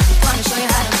you how to move. Wanna show you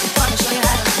how to move. Wanna show you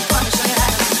how to move. Wanna show you how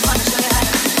to move. Wanna show you how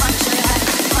to move. Wanna show you how to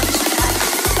move. Wanna show you how to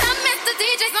move. Come, Mr.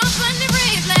 DJ, gon' put the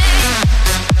replay.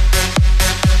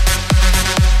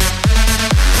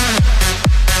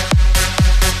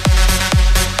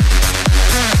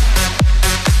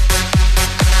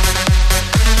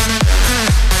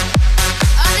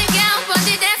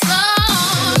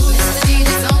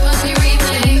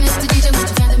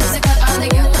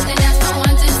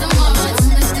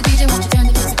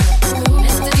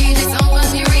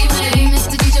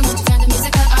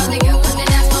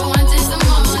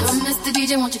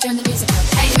 Won't you turn the music up?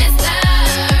 Hey, mister,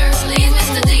 please,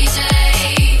 Mr. DJ,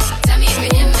 tell me if you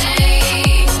hear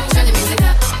me. Turn the music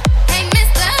up. Hey,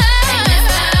 mister,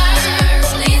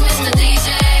 please, Mr. DJ,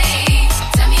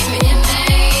 tell me if you hear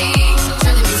me.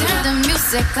 Turn the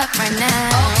music up right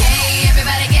now. Okay,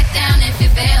 everybody get down if you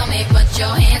feel me. Put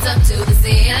your hands up to the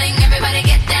ceiling. Everybody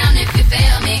get down if you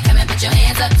feel me. Come and put your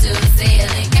hands up to the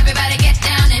ceiling. Everybody get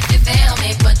down if you feel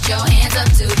me. Put your hands up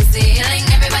to the ceiling.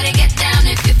 Everybody get down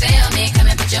if you feel me. Come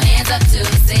and put your hands up to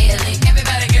the ceiling.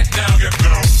 Everybody get down, get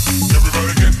down.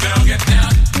 Everybody get down, get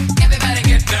down. Everybody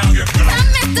get down, get down. Come,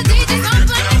 Mr. DJ, gon'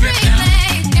 play the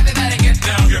replay. Everybody get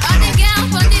down, get down. All the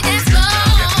girls on the dance floor.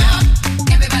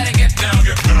 Everybody get down,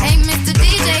 get down. Hey, Mr.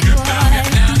 DJ boy.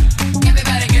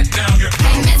 Everybody get down, get down.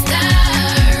 Hey, mister,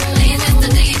 please, Mr.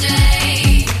 DJ,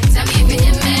 tell me if you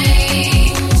hear me.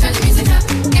 Turn the music up.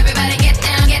 Everybody get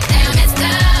down,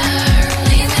 mister.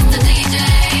 Please, Mr. DJ,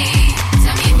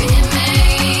 tell me if you hear me.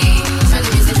 Turn the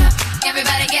music up.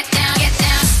 Everybody get down, get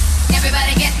down.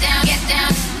 Everybody get down, get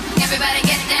down. Everybody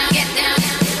get down, get down.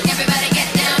 Everybody get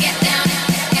down, get down.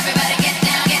 Everybody get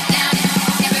down, get down.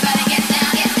 Everybody get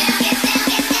down, get down, get down, get down, get down.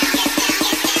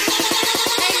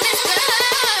 Hey, mister.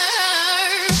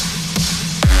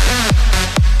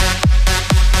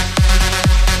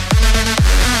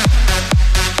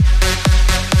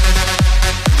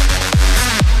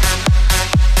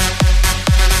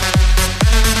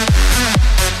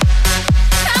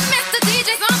 Come, Mr. DJ,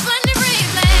 gon' put the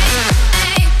replay.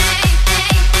 Hey, hey,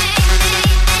 hey, hey,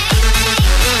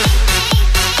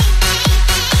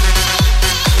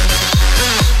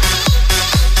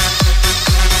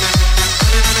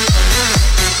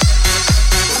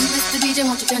 Mr. DJ,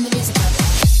 won't you turn the music up?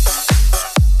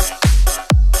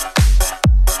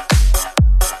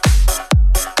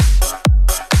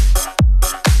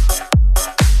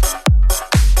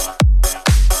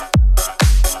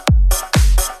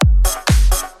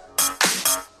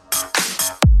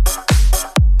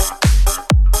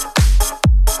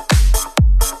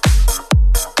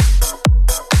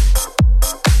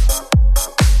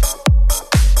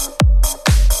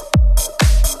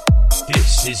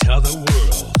 This is how the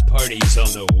world parties on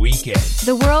the weekend.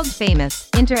 The world famous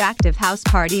interactive house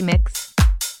party mix.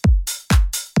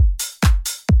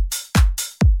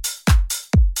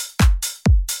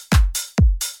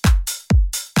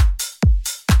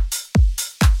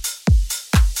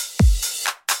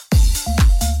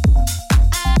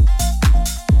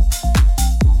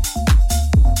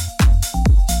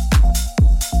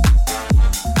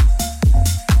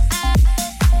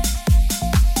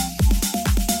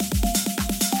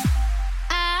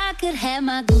 I could have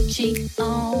my Gucci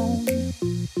on.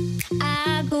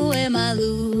 I could wear my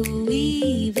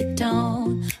Louis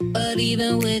Vuitton. But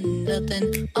even with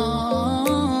nothing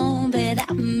on, bet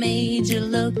I made you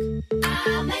look.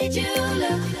 I made you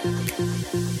look.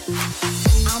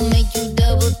 I'll make you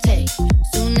double take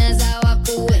soon as I walk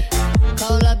away.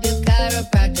 Call up your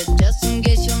chiropractor just in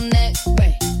case your neck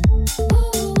break.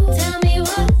 Tell me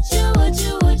what you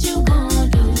gonna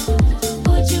do?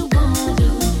 What you gonna do?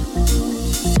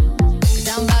 'Cause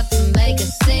I'm about to make a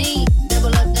scene,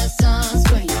 double up that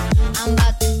sunscreen. I'm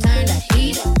about to turn the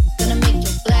heat up, gonna make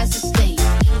your glasses steam.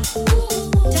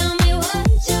 Tell me what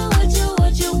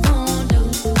you gonna do?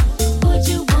 What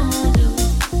you gonna do?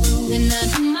 And I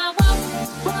do my walk.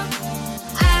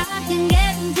 I can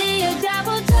get into your job.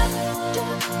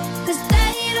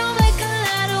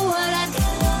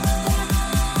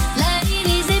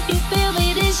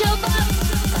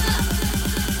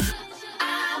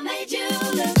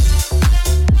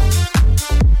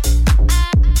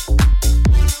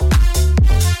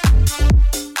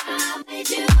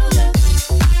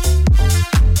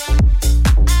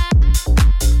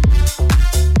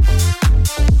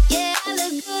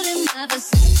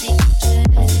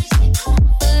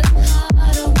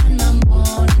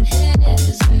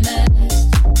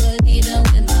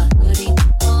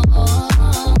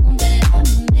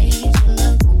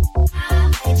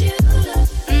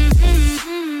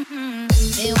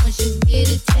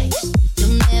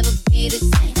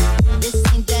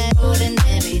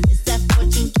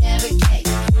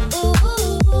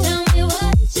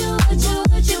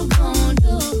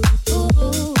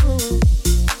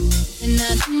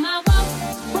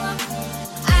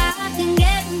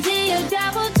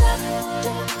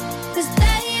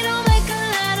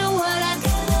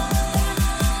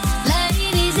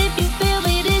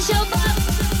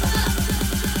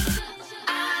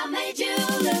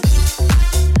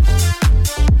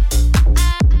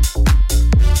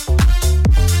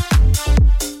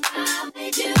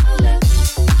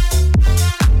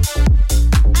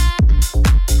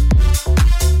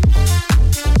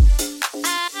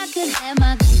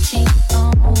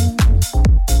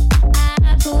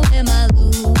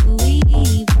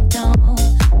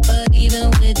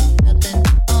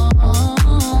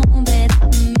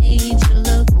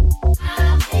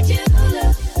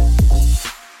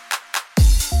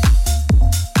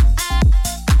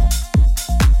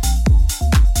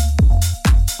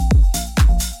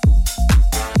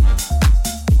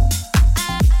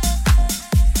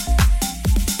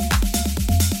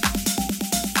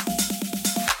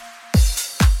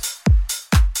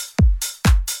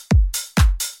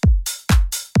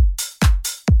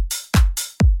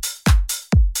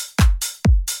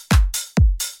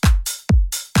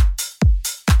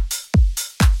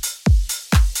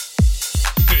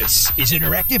 This is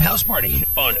Interactive House Party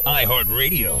on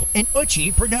iHeartRadio, an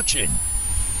eutche production.